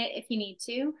 catering it if you need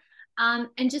to,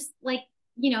 and just like,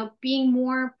 being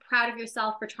more proud of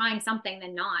yourself for trying something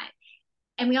than not.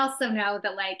 And we also know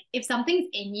that like if something's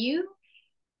in you,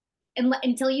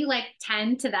 until you like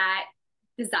tend to that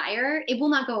desire, it will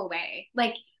not go away.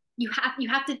 Like you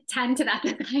have to tend to that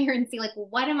desire and see like,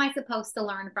 what am I supposed to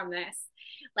learn from this?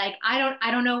 Like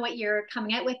I don't know what you're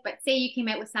coming out with, but say you came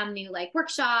out with some new like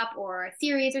workshop or a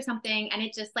series or something and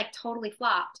it just like totally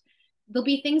flopped. There'll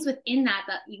be things within that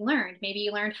you learned. Maybe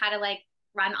you learned how to like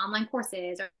run online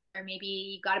courses, or maybe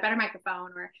you got a better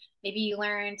microphone, or maybe you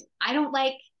learned I don't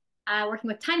like working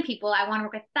with 10 people. I want to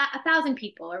work with 1,000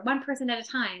 people or one person at a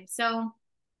time. So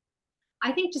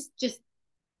I think just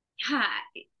yeah,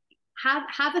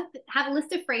 have a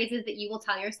list of phrases that you will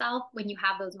tell yourself when you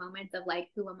have those moments of like,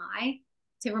 who am I?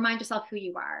 To remind yourself who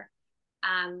you are.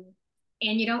 Um,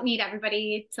 and you don't need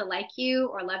everybody to like you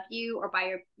or love you or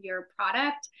buy your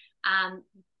product. You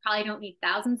probably don't need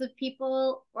thousands of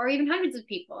people or even hundreds of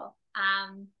people.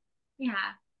 Yeah.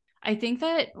 I think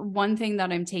that one thing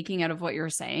that I'm taking out of what you're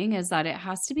saying is that it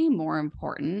has to be more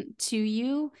important to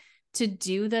you to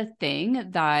do the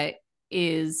thing that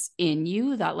is in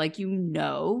you that like, you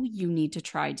need to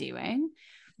try doing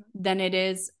than it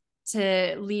is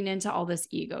to lean into all this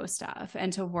ego stuff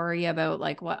and to worry about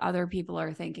like what other people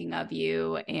are thinking of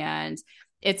you. And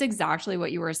it's exactly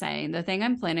what you were saying. The thing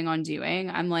I'm planning on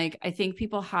doing, I'm like, I think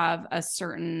people have a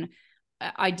certain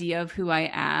idea of who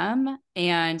I am,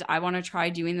 and I want to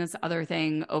try doing this other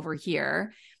thing over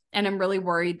here. And I'm really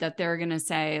worried that they're going to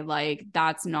say like,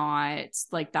 that's not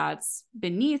like, that's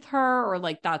beneath her, or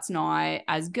like, that's not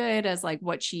as good as like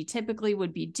what she typically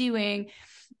would be doing.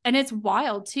 And it's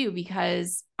wild too,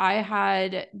 because I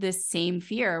had this same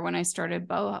fear when I started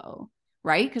boho,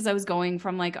 right? Because I was going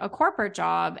from like a corporate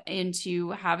job into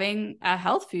having a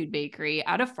health food bakery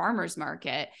at a farmer's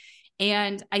market.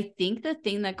 And I think the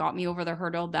thing that got me over the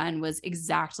hurdle then was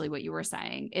exactly what you were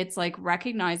saying. It's like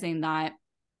recognizing that,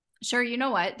 sure, you know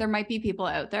what? There might be people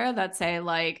out there that say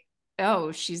like,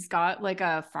 oh, she's got like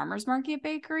a farmer's market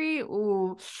bakery.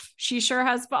 Ooh, she sure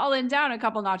has fallen down a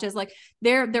couple notches. Like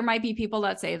there might be people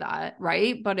that say that,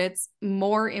 right? But it's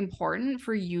more important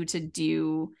for you to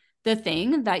do the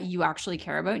thing that you actually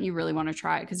care about and you really want to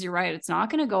try. Because you're right, it's not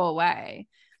going to go away.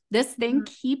 This thing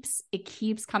keeps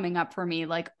coming up for me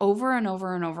like over and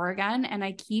over and over again. And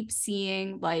I keep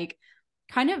seeing like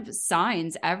kind of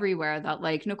signs everywhere that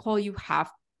like, Nicole, you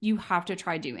have to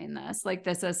try doing this. Like,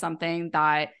 this is something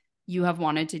that you have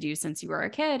wanted to do since you were a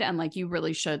kid. And like, you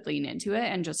really should lean into it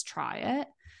and just try it.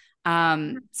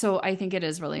 So I think it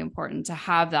is really important to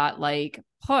have that like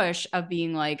push of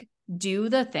being like, do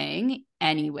the thing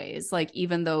anyways, like,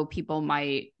 even though people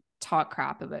might talk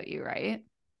crap about you. Right.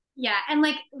 Yeah. And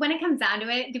like, when it comes down to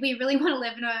it, do we really want to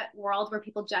live in a world where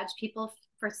people judge people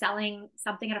for selling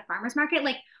something at a farmer's market?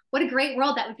 Like, what a great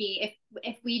world that would be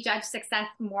if we judge success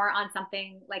more on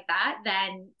something like that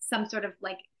than some sort of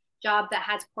like job that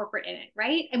has corporate in it,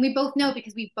 right? And we both know,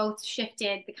 because we both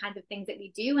shifted the kinds of things that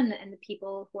we do and the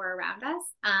people who are around us.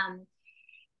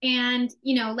 And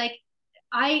like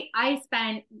I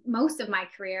spent most of my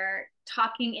career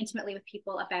talking intimately with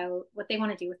people about what they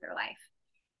want to do with their life.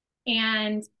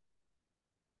 And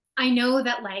I know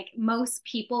that like most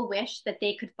people wish that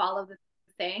they could follow the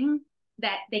thing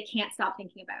that they can't stop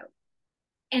thinking about.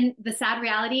 And the sad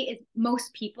reality is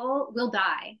most people will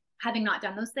die having not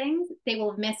done those things. They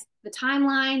will have missed the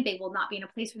timeline. They will not be in a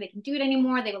place where they can do it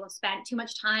anymore. They will have spent too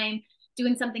much time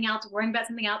doing something else, worrying about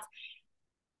something else,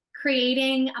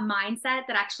 creating a mindset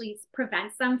that actually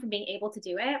prevents them from being able to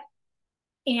do it.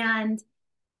 And,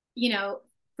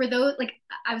 for those, like,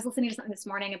 I was listening to something this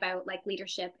morning about like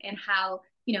leadership and how,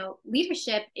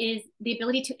 leadership is the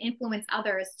ability to influence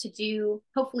others to do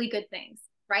hopefully good things.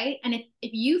 Right. And if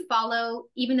you follow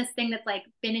even this thing that's like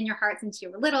been in your heart since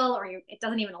you were little, or it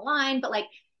doesn't even align, but like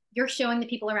you're showing the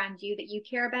people around you that you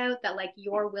care about, that like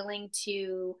you're willing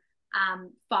to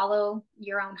follow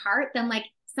your own heart, then like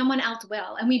someone else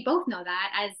will. And we both know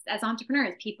that as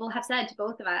entrepreneurs, people have said to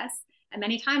both of us, and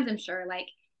many times I'm sure, like,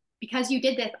 because you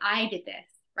did this, I did this,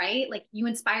 right? Like you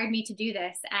inspired me to do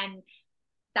this. And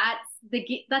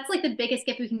that's like the biggest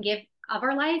gift we can give of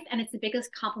our life. And it's the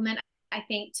biggest compliment, I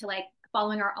think, to like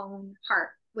following our own heart,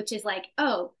 which is like,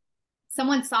 oh,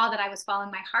 someone saw that I was following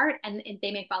my heart, and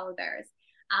they may follow theirs.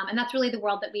 And that's really the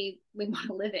world that we want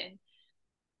to live in.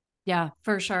 Yeah,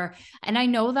 for sure. And I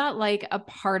know that like a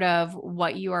part of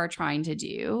what you are trying to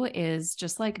do is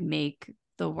just like make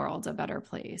the world a better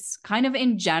place, kind of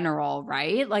in general,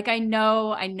 right? Like I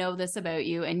know this about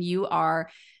you, and you are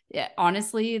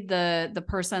honestly, the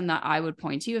person that I would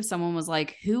point to if someone was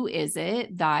like, who is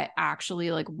it that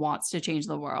actually like wants to change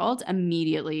the world,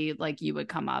 immediately like you would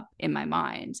come up in my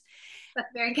mind. That's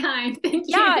very kind. Thank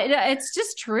Yeah, you. it's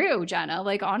just true, Jenna,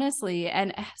 like honestly.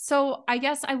 And so I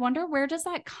guess I wonder, where does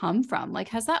that come from? Like,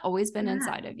 has that always been Yeah.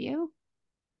 inside of you?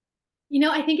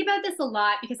 I think about this a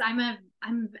lot because I'm a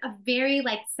very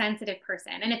like sensitive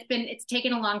person, and it's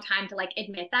taken a long time to like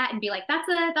admit that and be like that's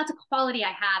a quality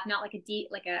I have, not like a deep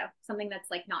like a something that's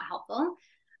like not helpful.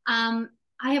 Um,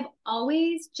 I have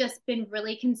always just been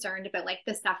really concerned about like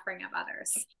the suffering of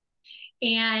others,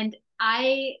 and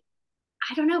I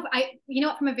don't know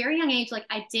if from a very young age, like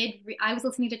I was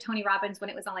listening to Tony Robbins when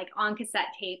it was on like on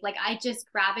cassette tape. Like I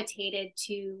just gravitated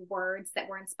to words that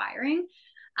were inspiring.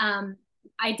 Um,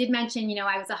 I did mention,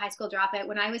 I was a high school dropout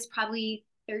when I was probably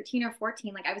 13 or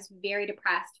 14. Like I was very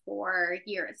depressed for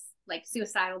years, like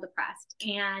suicidal depressed,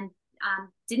 and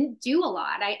didn't do a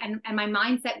lot. And my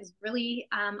mindset was really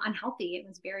unhealthy. It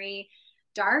was very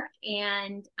dark,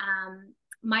 and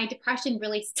my depression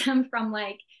really stemmed from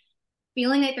like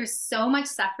feeling like there's so much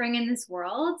suffering in this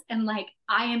world, and like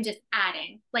I am just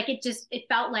adding. Like it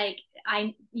felt like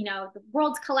the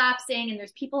world's collapsing and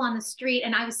there's people on the street,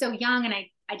 and I was so young, and I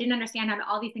didn't understand how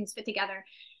all these things fit together.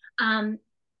 um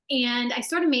and I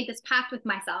sort of made this pact with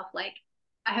myself, like,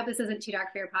 I hope this isn't too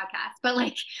dark for your podcast, but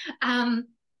like,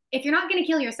 if you're not going to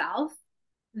kill yourself,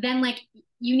 then like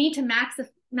you need to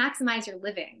maximize your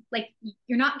living. Like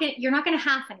you're not gonna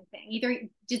have anything. Either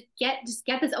just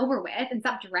get this over with and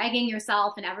stop dragging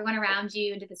yourself and everyone around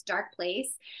you into this dark place,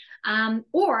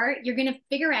 or you're gonna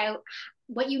figure out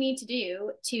what you need to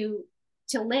do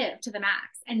to live to the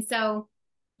max. And so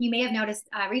you may have noticed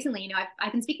recently,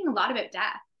 I've been speaking a lot about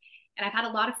death. And I've had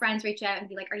a lot of friends reach out and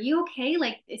be like, "Are you okay?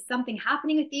 Like, is something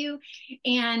happening with you?"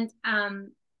 And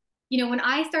when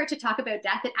I start to talk about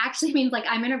death, it actually means like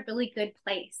I'm in a really good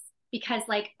place, because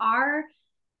like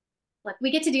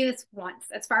we get to do this once.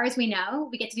 As far as we know,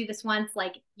 we get to do this once.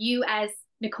 Like you as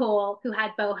Nicole, who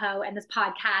had boho and this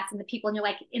podcast, and the people in your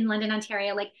like in London,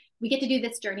 Ontario, like we get to do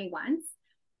this journey once.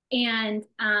 And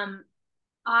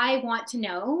I want to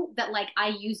know that like I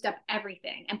used up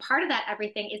everything. And part of that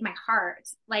everything is my heart,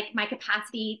 like my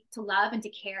capacity to love and to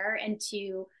care and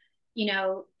to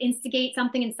instigate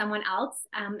something in someone else.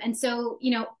 And so,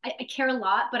 I care a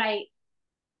lot, but I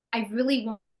really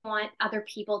want other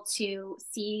people to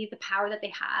see the power that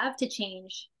they have to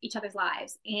change each other's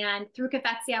lives. And through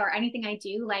Cafetia or anything I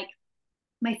do, like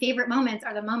my favorite moments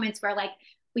are the moments where like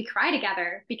we cry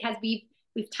together because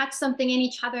we've touched something in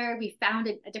each other. We've found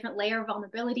a different layer of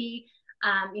vulnerability.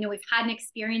 We've had an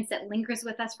experience that lingers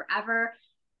with us forever.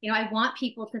 I want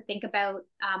people to think about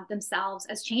themselves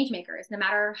as change makers, no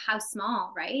matter how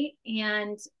small, right?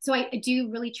 And so I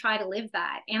do really try to live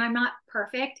that. And I'm not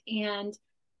perfect. And,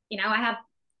 I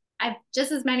have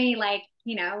just as many like,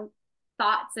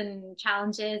 thoughts and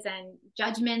challenges and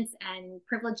judgments and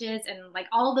privileges and like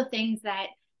all the things that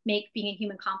make being a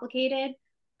human complicated.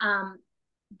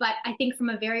 But I think from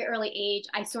a very early age,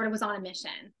 I sort of was on a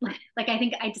mission. Like I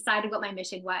think I decided what my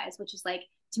mission was, which is like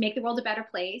to make the world a better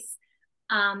place,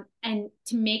 and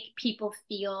to make people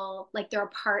feel like they're a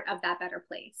part of that better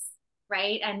place,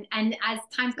 right? And as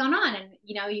time's gone on, and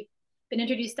you've been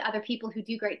introduced to other people who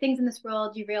do great things in this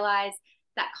world, you realize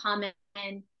that common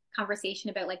conversation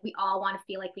about like we all want to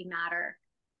feel like we matter,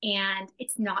 and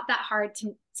it's not that hard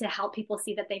to help people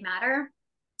see that they matter.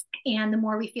 And the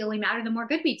more we feel we matter, the more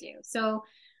good we do. So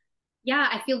yeah,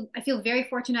 I feel very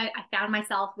fortunate. I found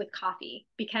myself with coffee,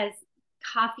 because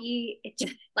coffee, it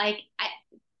just like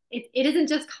it isn't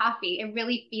just coffee. It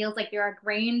really feels like there are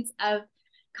grains of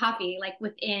coffee like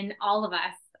within all of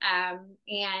us.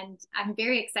 And I'm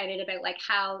very excited about like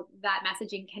how that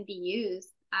messaging can be used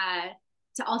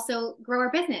to also grow our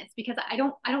business, because I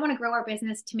don't want to grow our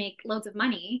business to make loads of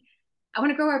money. I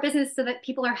want to grow our business so that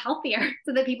people are healthier,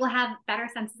 so that people have better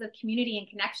senses of community and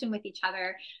connection with each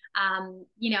other.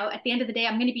 At the end of the day,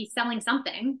 I'm going to be selling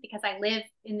something because I live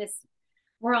in this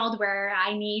world where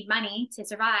I need money to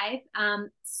survive.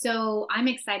 So I'm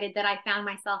excited that I found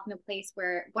myself in a place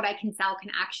where what I can sell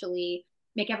can actually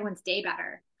make everyone's day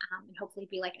better, and hopefully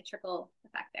be like a trickle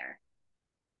effect there.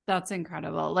 That's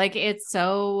incredible. Like it's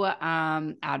so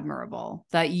admirable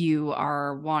that you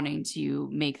are wanting to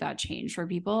make that change for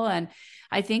people. And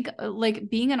I think like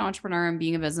being an entrepreneur and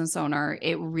being a business owner,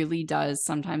 it really does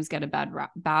sometimes get a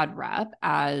bad rep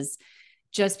as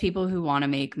just people who want to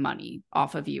make money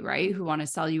off of you, right? Who want to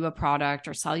sell you a product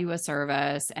or sell you a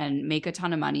service and make a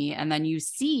ton of money. And then you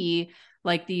see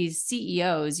like these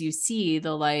CEOs, you see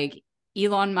the like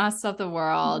Elon Musk of the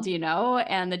world, you know,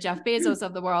 and the Jeff Bezos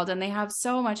of the world, and they have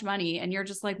so much money. And you're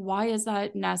just like, why is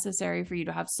that necessary for you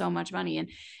to have so much money?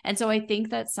 And so I think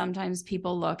that sometimes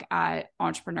people look at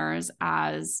entrepreneurs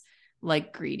as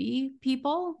like greedy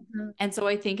people. Mm-hmm. And so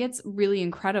I think it's really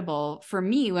incredible for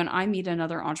me when I meet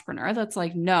another entrepreneur that's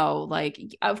like, no, like,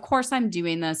 of course I'm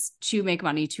doing this to make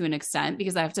money to an extent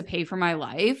because I have to pay for my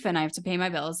life and I have to pay my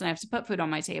bills and I have to put food on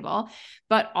my table.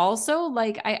 But also,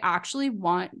 like, I actually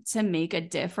want to make a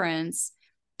difference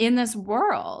in this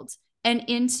world and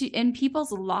in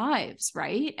people's lives,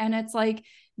 right? And it's like,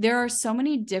 there are so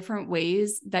many different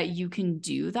ways that you can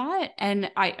do that. And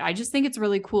I just think it's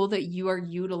really cool that you are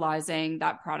utilizing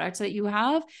that product that you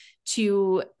have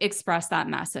to express that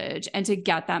message and to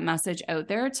get that message out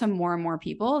there to more and more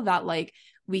people that like,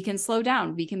 we can slow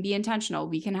down, we can be intentional,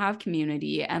 we can have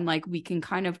community, and like we can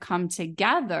kind of come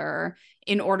together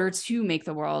in order to make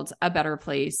the world a better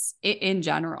place in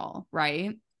general, right?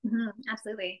 Mm-hmm.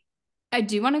 Absolutely. I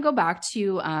do want to go back to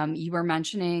you were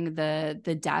mentioning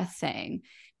the death thing,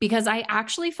 because I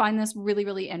actually find this really,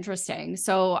 really interesting.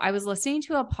 So I was listening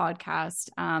to a podcast,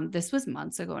 this was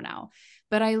months ago now,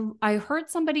 but I heard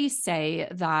somebody say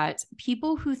that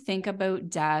people who think about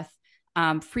death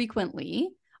frequently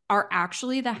are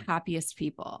actually the happiest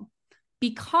people,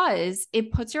 because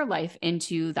it puts your life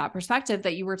into that perspective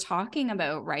that you were talking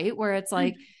about, right? Where it's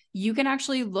like, you can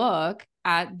actually look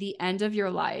at the end of your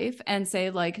life and say,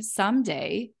 like,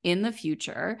 someday in the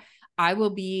future, I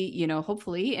will be, you know,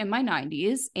 hopefully in my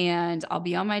 90s and I'll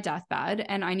be on my deathbed.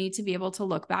 And I need to be able to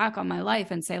look back on my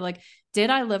life and say, like, did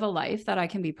I live a life that I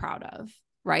can be proud of?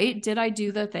 Right? Did I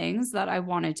do the things that I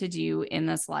wanted to do in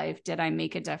this life? Did I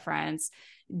make a difference?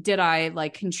 Did I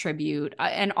like contribute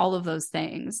and all of those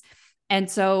things? And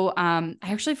so I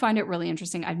actually find it really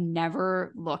interesting. I've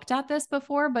never looked at this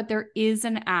before, but there is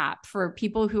an app for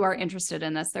people who are interested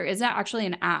in this. There is actually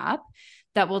an app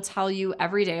that will tell you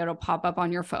every day. It'll pop up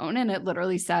on your phone and it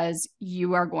literally says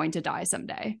you are going to die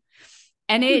someday.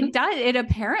 And it does. It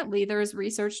apparently there's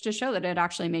research to show that it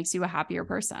actually makes you a happier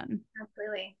person.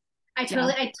 Absolutely.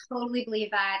 I totally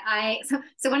believe that.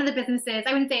 So one of the businesses,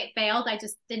 I wouldn't say it failed, I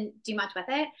just didn't do much with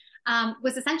it,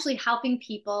 was essentially helping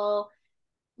people,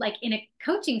 like in a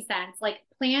coaching sense, like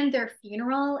plan their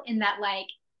funeral, in that, like,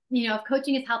 you know, if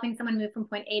coaching is helping someone move from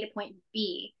point A to point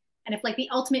B, and if like the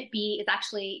ultimate B is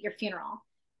actually your funeral,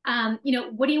 you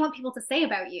know, what do you want people to say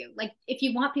about you? Like, if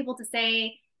you want people to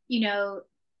say, you know,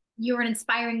 you're an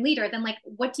inspiring leader, then like,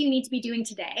 what do you need to be doing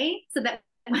today so that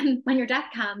when your death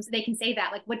comes, they can say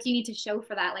that? Like, what do you need to show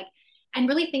for that? Like, and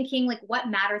really thinking like what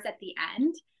matters at the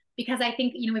end, because I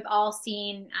think, you know, we've all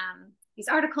seen these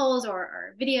articles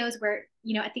or videos where,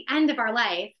 you know, at the end of our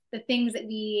life, the things that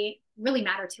we really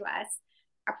matter to us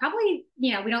are probably,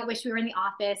 you know, we don't wish we were in the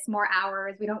office more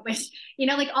hours. We don't wish, you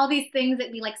know, like all these things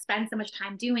that we like spend so much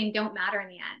time doing don't matter in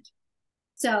the end.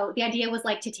 So the idea was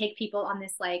like to take people on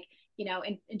this, like, you know,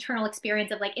 internal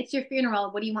experience of like, it's your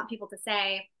funeral. What do you want people to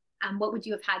say? What would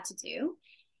you have had to do?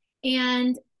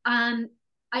 And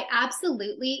I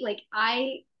absolutely, like,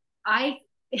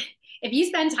 if you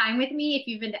spend time with me, if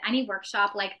you've been to any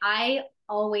workshop, like I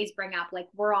always bring up, like,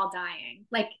 we're all dying.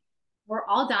 Like, we're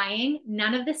all dying.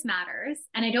 None of this matters.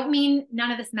 And I don't mean none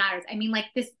of this matters. I mean like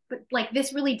this, but like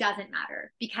this really doesn't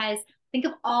matter, because think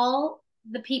of all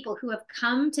the people who have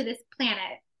come to this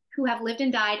planet, who have lived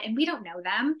and died, and we don't know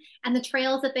them, and the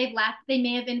trails that they've left. They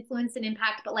may have influenced and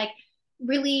impact, but like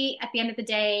really at the end of the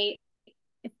day,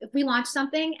 if we launch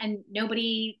something and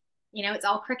nobody, you know, it's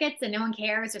all crickets and no one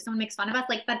cares, or someone makes fun of us,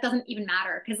 like that doesn't even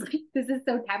matter, because like, this is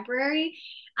so temporary.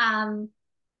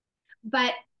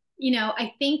 But you know,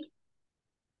 I think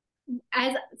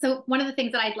so one of the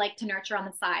things that I'd like to nurture on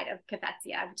the side of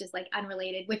Cafetia, which is like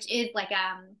unrelated, which is like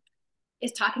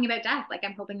is talking about death. Like,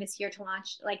 I'm hoping this year to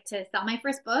launch, like, to sell my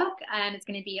first book, and it's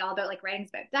going to be all about like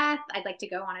writings about death. I'd like to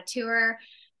go on a tour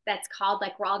that's called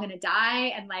like We're All Gonna Die,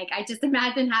 and like I just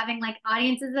imagine having like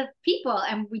audiences of people,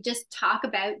 and we just talk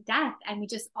about death, and we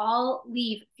just all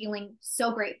leave feeling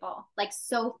so grateful, like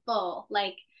so full.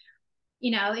 Like,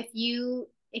 you know, if you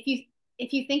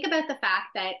think about the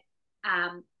fact that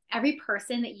every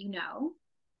person that you know,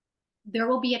 there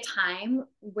will be a time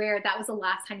where that was the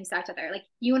last time you saw each other. Like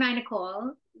you and I,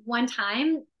 Nicole, one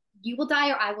time you will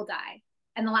die or I will die,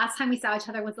 and the last time we saw each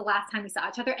other was the last time we saw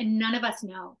each other, and none of us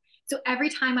know. So every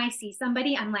time I see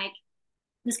somebody, I'm like,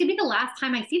 this could be the last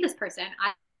time I see this person.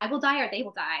 I will die or they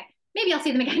will die. Maybe I'll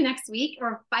see them again next week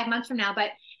or 5 months from now. But,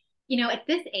 you know, at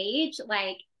this age,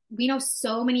 like, we know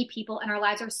so many people and our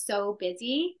lives are so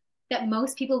busy that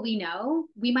most people we know,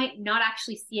 we might not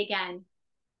actually see again.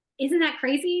 Isn't that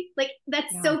crazy? Like,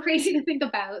 that's so crazy to think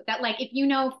about, that like, if you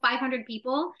know 500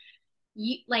 people,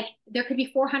 there could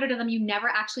be 400 of them you never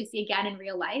actually see again in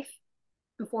real life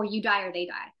before you die or they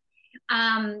die.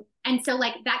 And so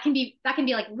like that can be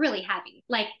like really heavy.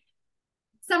 Like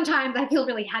sometimes I feel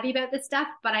really heavy about this stuff,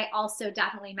 but I also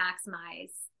definitely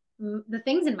maximize the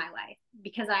things in my life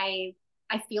because I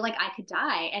feel like I could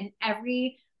die, and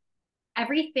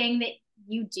everything that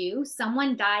you do,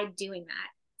 someone died doing that.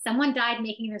 Someone died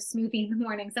making their smoothie in the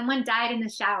morning. Someone died in the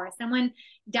shower. Someone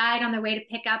died on their way to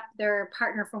pick up their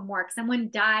partner from work.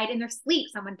 Someone died in their sleep.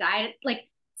 Someone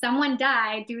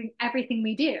died doing everything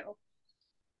we do.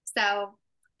 So,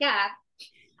 yeah.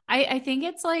 I think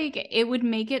it's like it would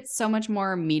make it so much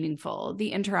more meaningful,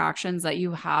 the interactions that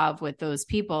you have with those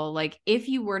people. Like, if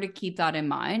you were to keep that in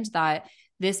mind, that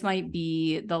this might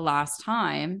be the last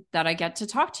time that I get to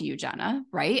talk to you, Jenna,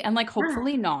 right? And like,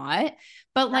 hopefully not,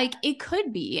 but like it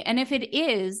could be. And if it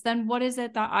is, then what is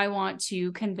it that I want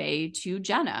to convey to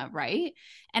Jenna, right?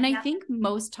 And I think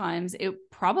most times it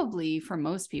probably, for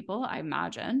most people, I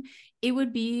imagine, it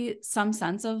would be some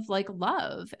sense of like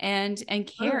love and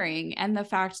caring, and the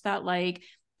fact that like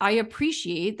I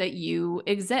appreciate that you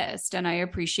exist, and I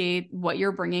appreciate what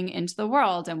you're bringing into the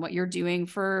world and what you're doing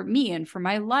for me and for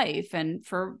my life and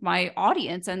for my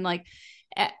audience. And like,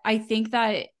 I think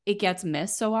that it gets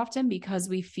missed so often because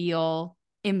we feel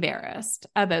embarrassed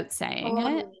about saying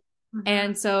it. Mm-hmm.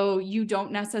 And so you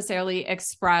don't necessarily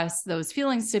express those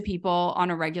feelings to people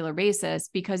on a regular basis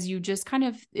because you just kind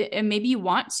of, and maybe you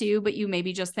want to, but you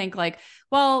maybe just think like,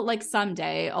 well, like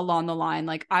someday along the line,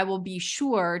 like I will be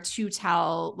sure to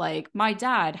tell like my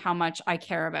dad how much I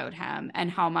care about him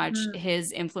and how much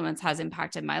his influence has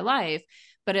impacted my life.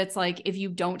 But it's like, if you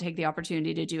don't take the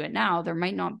opportunity to do it now, there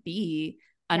might not be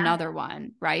another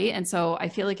one. Right. And so I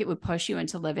feel like it would push you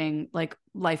into living like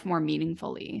life more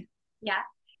meaningfully. Yeah.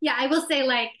 Yeah, I will say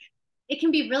like it can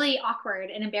be really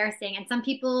awkward and embarrassing. And some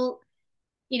people,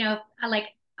 like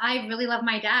I really love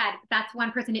my dad. That's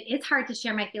one person it is hard to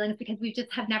share my feelings because we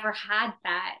just have never had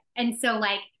that. And so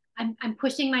like I'm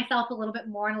pushing myself a little bit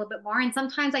more and a little bit more. And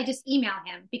sometimes I just email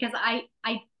him because I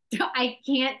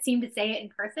can't seem to say it in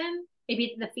person.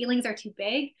 Maybe the feelings are too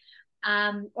big,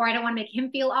 or I don't want to make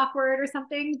him feel awkward or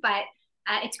something. But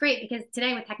it's great because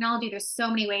today with technology, there's so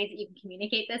many ways that you can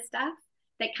communicate this stuff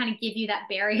that kind of give you that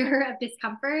barrier of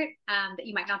discomfort that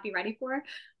you might not be ready for.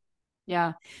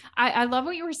 Yeah. I love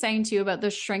what you were saying too about the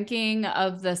shrinking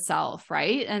of the self,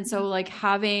 right? And so like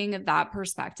having that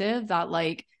perspective that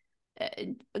like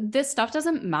this stuff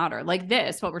doesn't matter. Like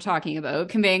this, what we're talking about,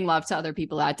 conveying love to other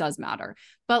people, that does matter.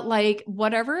 But like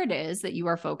whatever it is that you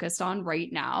are focused on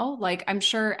right now, like I'm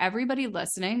sure everybody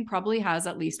listening probably has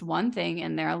at least one thing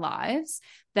in their lives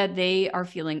that they are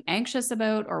feeling anxious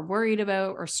about or worried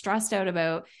about or stressed out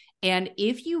about. And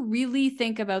if you really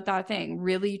think about that thing,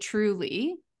 really,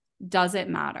 truly, does it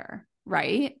matter?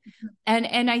 Right.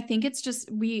 And I think it's just,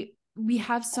 we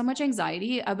have so much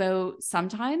anxiety about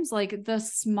sometimes like the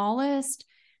smallest,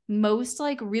 most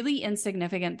like really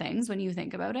insignificant things when you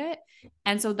think about it.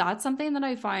 And so that's something that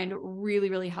I find really,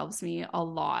 really helps me a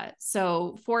lot.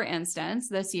 So for instance,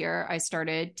 this year I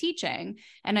started teaching,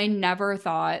 and I never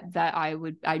thought I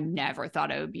would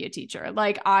be a teacher.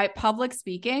 Like public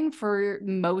speaking for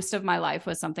most of my life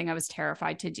was something I was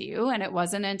terrified to do. And it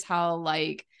wasn't until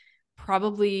like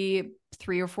probably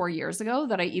 3 or 4 years ago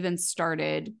that I even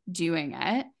started doing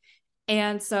it.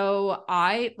 And so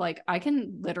I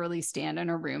can literally stand in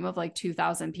a room of like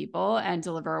 2,000 people and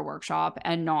deliver a workshop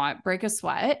and not break a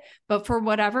sweat. But for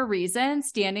whatever reason,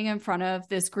 standing in front of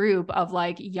this group of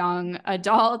like young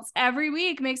adults every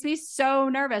week makes me so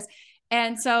nervous.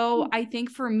 And so I think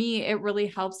for me, it really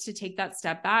helps to take that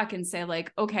step back and say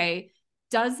like, okay,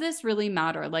 does this really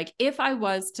matter? Like if I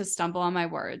was to stumble on my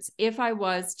words, if I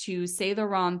was to say the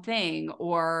wrong thing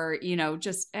or,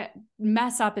 just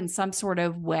mess up in some sort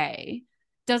of way,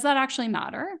 does that actually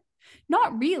matter?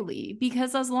 Not really,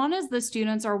 because as long as the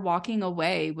students are walking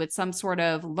away with some sort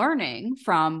of learning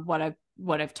from what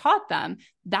I've taught them,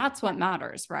 that's what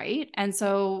matters, right? And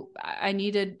so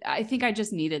I think I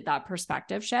just needed that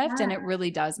perspective shift, and it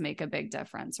really does make a big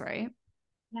difference, right?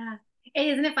 Yeah.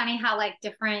 Isn't it funny how like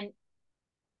different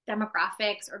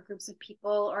demographics or groups of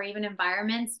people or even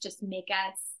environments just make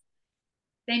us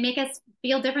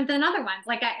feel different than other ones.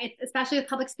 Like especially with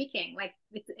public speaking, like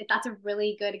that's a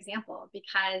really good example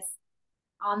because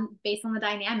based on the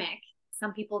dynamic,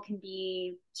 some people can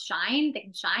shine,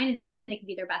 and they can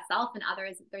be their best self, and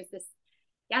others there's this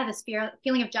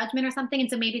feeling of judgment or something. And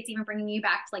so maybe it's even bringing you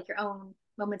back to like your own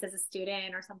moments as a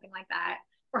student or something like that,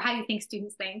 or how you think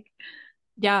students think.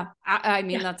 Yeah. I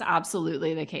mean, that's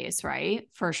absolutely the case, right?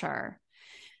 For sure.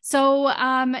 So,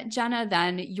 Jenna,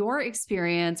 then your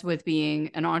experience with being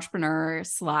an entrepreneur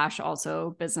slash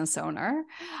also business owner,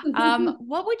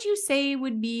 what would you say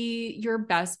would be your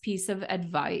best piece of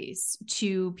advice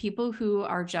to people who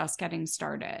are just getting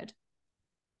started?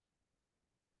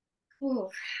 Ooh.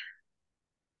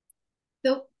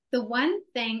 The one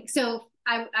thing, so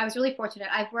I was really fortunate.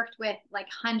 I've worked with like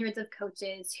hundreds of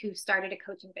coaches who started a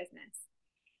coaching business.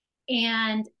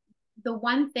 And the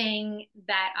one thing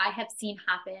that I have seen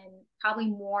happen probably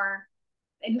more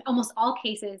in almost all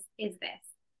cases is this.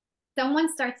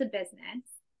 Someone starts a business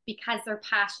because they're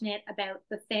passionate about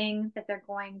the thing that they're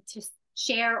going to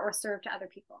share or serve to other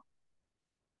people.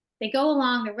 They go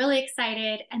along, they're really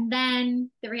excited, and then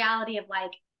the reality of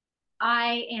like,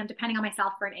 I am depending on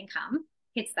myself for an income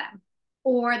hits them,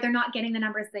 or they're not getting the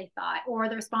numbers they thought, or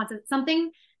the responses,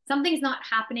 something's not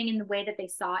happening in the way that they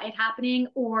saw it happening,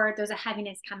 or there's a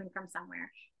heaviness coming from somewhere.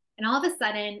 And all of a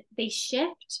sudden, they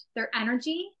shift their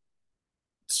energy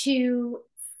to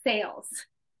sales,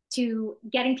 to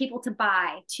getting people to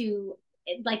buy, to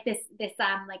like this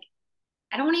like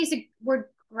I don't want to use the word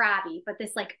grabby, but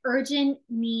this like urgent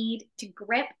need to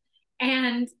grip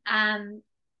and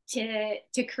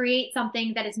to create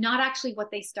something that is not actually what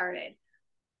they started.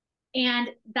 And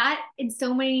that, in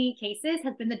so many cases,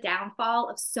 has been the downfall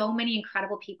of so many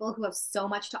incredible people who have so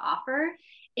much to offer,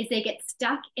 is they get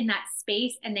stuck in that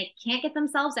space and they can't get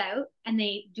themselves out, and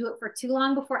they do it for too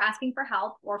long before asking for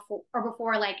help, or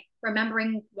before like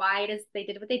remembering why it is they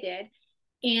did what they did.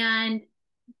 And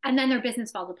then their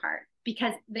business falls apart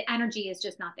because the energy is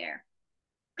just not there.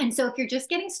 And so if you're just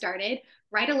getting started,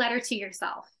 write a letter to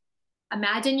yourself.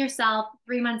 Imagine yourself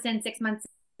 3 months in, 6 months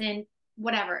in,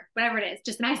 whatever it is.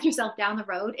 Just imagine yourself down the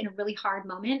road in a really hard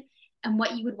moment and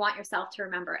what you would want yourself to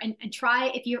remember. And try,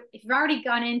 if you've already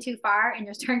gone in too far and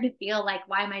you're starting to feel like,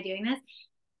 why am I doing this?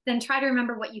 Then try to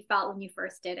remember what you felt when you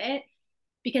first did it,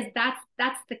 because that's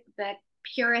the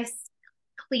purest,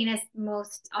 cleanest,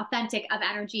 most authentic of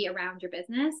energy around your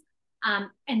business.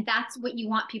 And that's what you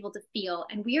want people to feel.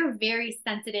 And we are very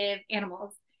sensitive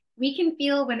animals. We can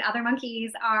feel when other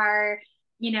monkeys are,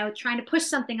 trying to push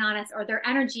something on us, or their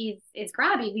energy is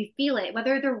grabby. We feel it,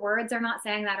 whether their words are not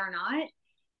saying that or not.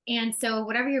 And so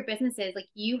whatever your business is, like,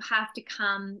 you have to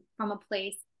come from a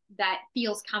place that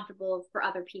feels comfortable for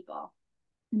other people.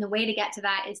 And the way to get to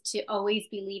that is to always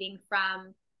be leading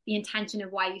from the intention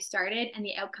of why you started and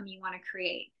the outcome you want to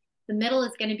create. The middle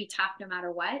is going to be tough no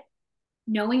matter what.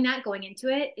 Knowing that going into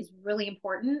it is really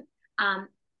important.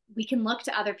 We can look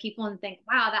to other people and think,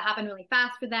 wow, that happened really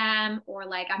fast for them, or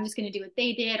like, I'm just going to do what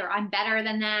they did, or I'm better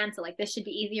than them, so like this should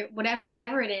be easier, whatever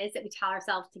it is that we tell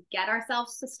ourselves to get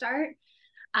ourselves to start.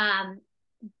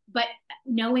 But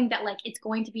knowing that like it's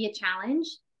going to be a challenge,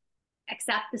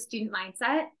 accept the student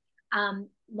mindset,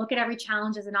 look at every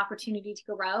challenge as an opportunity to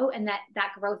grow, and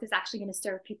that growth is actually going to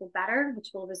serve people better,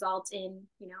 which will result in,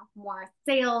 more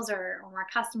sales or more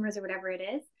customers or whatever it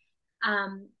is.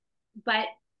 But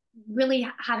really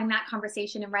having that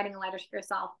conversation and writing a letter to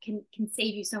yourself can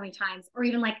save you so many times. Or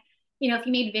even like, if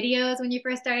you made videos when you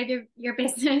first started your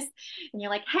business and you're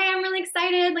like, hey, I'm really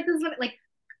excited, like this is what, like,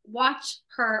 watch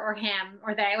her or him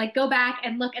or they, like, go back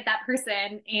and look at that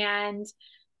person and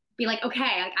be like,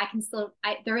 okay, like, I can still,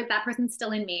 that person's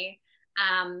still in me.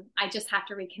 I just have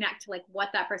to reconnect to like what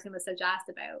that person was so jazzed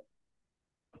about.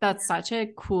 That's such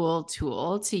a cool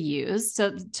tool to use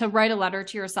to write a letter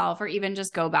to yourself, or even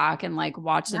just go back and like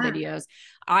watch the videos.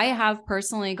 I have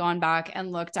personally gone back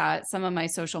and looked at some of my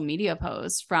social media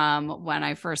posts from when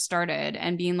I first started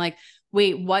and being like,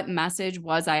 wait, what message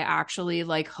was I actually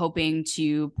like hoping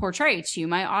to portray to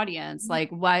my audience?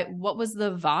 Like what was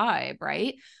the vibe,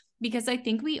 right? Because I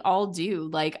think we all do.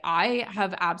 Like, I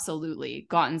have absolutely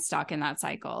gotten stuck in that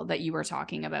cycle that you were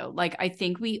talking about. Like, I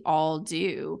think we all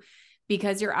do,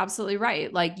 because you're absolutely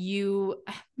right. Like,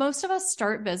 most of us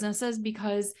start businesses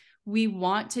because we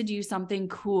want to do something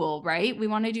cool, right? We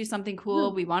want to do something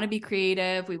cool. We want to be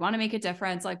creative. We want to make a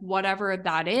difference, like whatever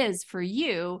that is for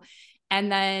you. And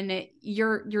then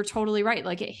you're totally right.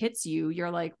 Like, it hits you.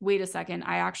 You're like, wait a second,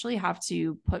 I actually have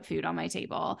to put food on my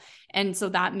table. And so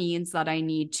that means that I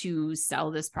need to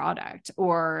sell this product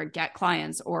or get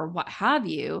clients or what have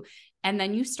you. And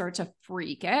then you start to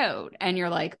freak out and you're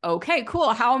like, okay,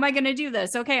 cool. How am I going to do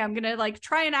this? Okay, I'm going to like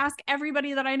try and ask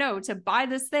everybody that I know to buy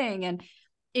this thing. And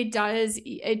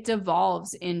it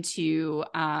devolves into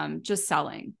just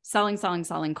selling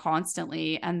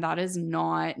constantly. And that is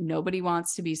not, nobody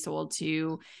wants to be sold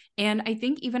to. And I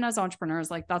think even as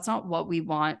entrepreneurs, like, that's not what we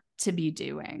want to be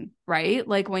doing, right?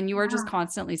 Like, when you are just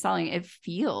constantly selling, it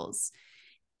feels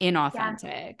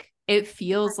inauthentic. It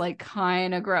feels like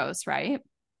kind of gross, right?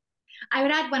 I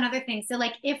would add one other thing. So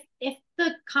like if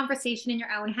the conversation in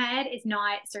your own head is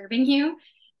not serving you,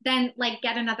 then like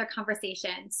get another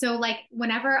conversation. So like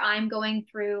whenever I'm going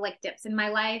through like dips in my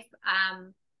life,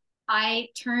 I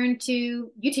turn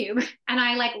to YouTube and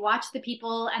I like watch the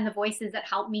people and the voices that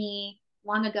helped me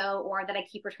long ago or that I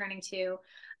keep returning to.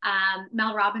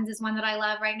 Mel Robbins is one that I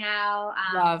love right now.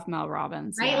 Love Mel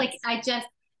Robbins. Right? Yes. Like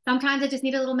sometimes I just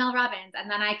need a little Mel Robbins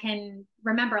and then I can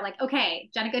remember like, okay,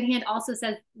 Jenna Goodhand also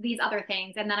says these other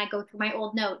things. And then I go through my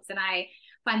old notes and I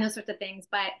find those sorts of things.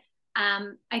 But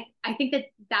I think that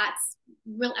that's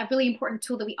a really important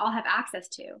tool that we all have access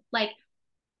to. Like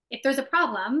if there's a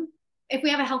problem, if we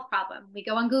have a health problem, we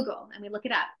go on Google and we look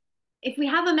it up. If we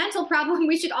have a mental problem,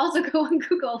 we should also go on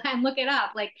Google and look it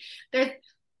up. Like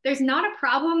there's not a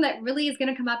problem that really is going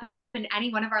to come up in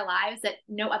any one of our lives that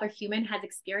no other human has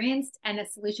experienced and the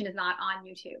solution is not on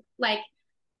YouTube. Like,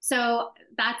 so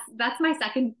that's my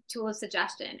second tool of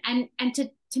suggestion. And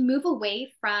to move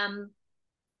away from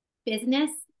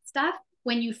business stuff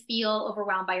when you feel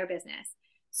overwhelmed by your business.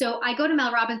 So I go to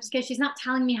Mel Robbins because she's not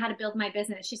telling me how to build my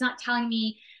business. She's not telling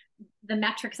me the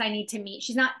metrics I need to meet.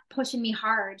 She's not pushing me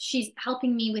hard. She's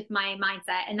helping me with my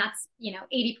mindset. And that's,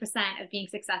 80% of being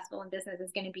successful in business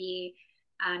is going to be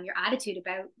your attitude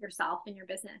about yourself and your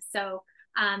business. So,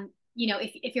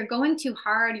 if you're going too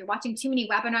hard, you're watching too many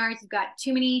webinars, you've got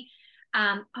too many,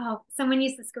 someone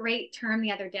used this great term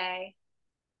the other day.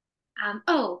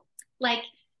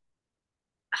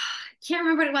 Can't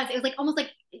remember what it was. It was like almost like,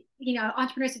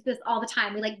 entrepreneurs do this all the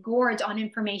time. We like gorge on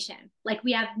information. Like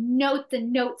we have notes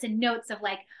and notes and notes of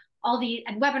like all the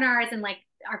and webinars and like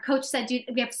our coach said, dude,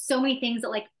 we have so many things that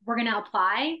like we're going to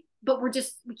apply, but we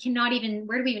cannot even,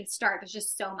 where do we even start? There's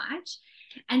just so much.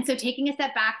 And so taking a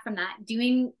step back from that,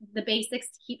 doing the basics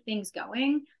to keep things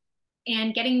going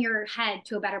and getting your head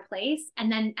to a better place.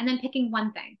 And then picking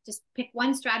one thing, just pick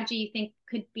one strategy you think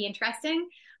could be interesting,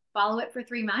 follow it for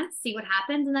 3 months, see what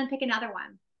happens, and then pick another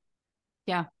one.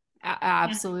 Yeah,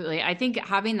 absolutely. Yeah. I think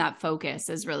having that focus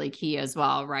is really key as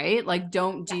well, right? Like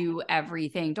don't do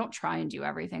everything. Don't try and do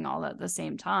everything all at the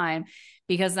same time,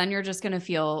 because then you're just going to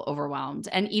feel overwhelmed.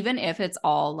 And even if it's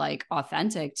all like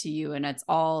authentic to you and it's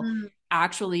all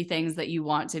actually things that you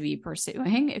want to be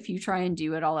pursuing, if you try and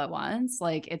do it all at once,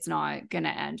 like it's not going to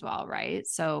end well, right?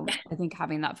 So I think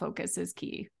having that focus is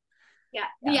key.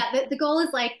 Yeah. The goal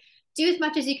is like, do as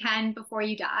much as you can before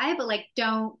you die, but like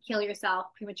don't kill yourself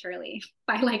prematurely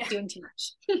by like doing too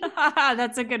much.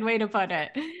 That's a good way to put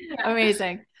it. Yeah.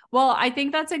 Amazing. Well, I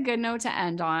think that's a good note to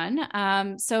end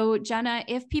on. So Jenna,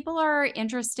 if people are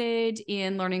interested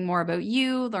in learning more about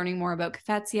you, learning more about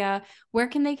Cafetia, where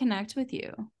can they connect with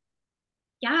you?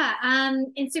 Yeah,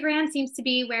 Instagram seems to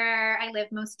be where I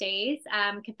live most days.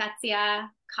 Cafetia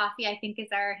Coffee, I think, is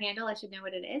our handle. I should know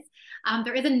what it is.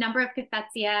 There is a number of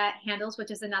Cafetia handles,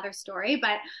 which is another story,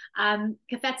 but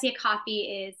Cafetia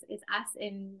Coffee is us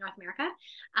in North America.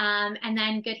 And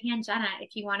then Goodhand Jenna,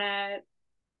 if you want to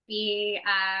be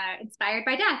inspired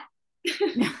by death.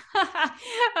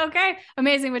 Okay,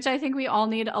 amazing, which I think we all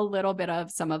need a little bit of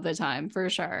some of the time for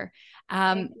sure.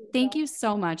 Thank you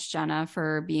so much, Jenna,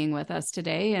 for being with us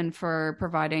today and for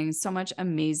providing so much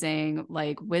amazing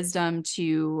like wisdom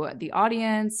to the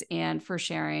audience and for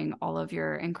sharing all of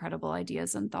your incredible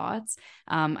ideas and thoughts.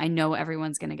 I know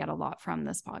everyone's going to get a lot from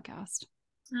this podcast.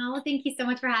 Oh, well, thank you so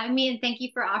much for having me. And thank you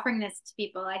for offering this to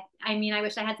people. I mean, I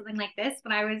wish I had something like this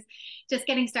when I was just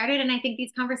getting started. And I think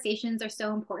these conversations are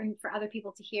so important for other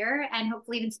people to hear. And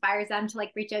hopefully it inspires them to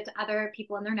like reach out to other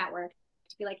people in their network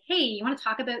to be like, hey, you want to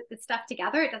talk about this stuff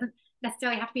together? It doesn't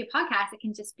necessarily have to be a podcast. It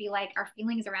can just be like our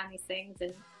feelings around these things.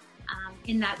 And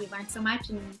in that we learn so much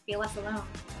and feel less alone.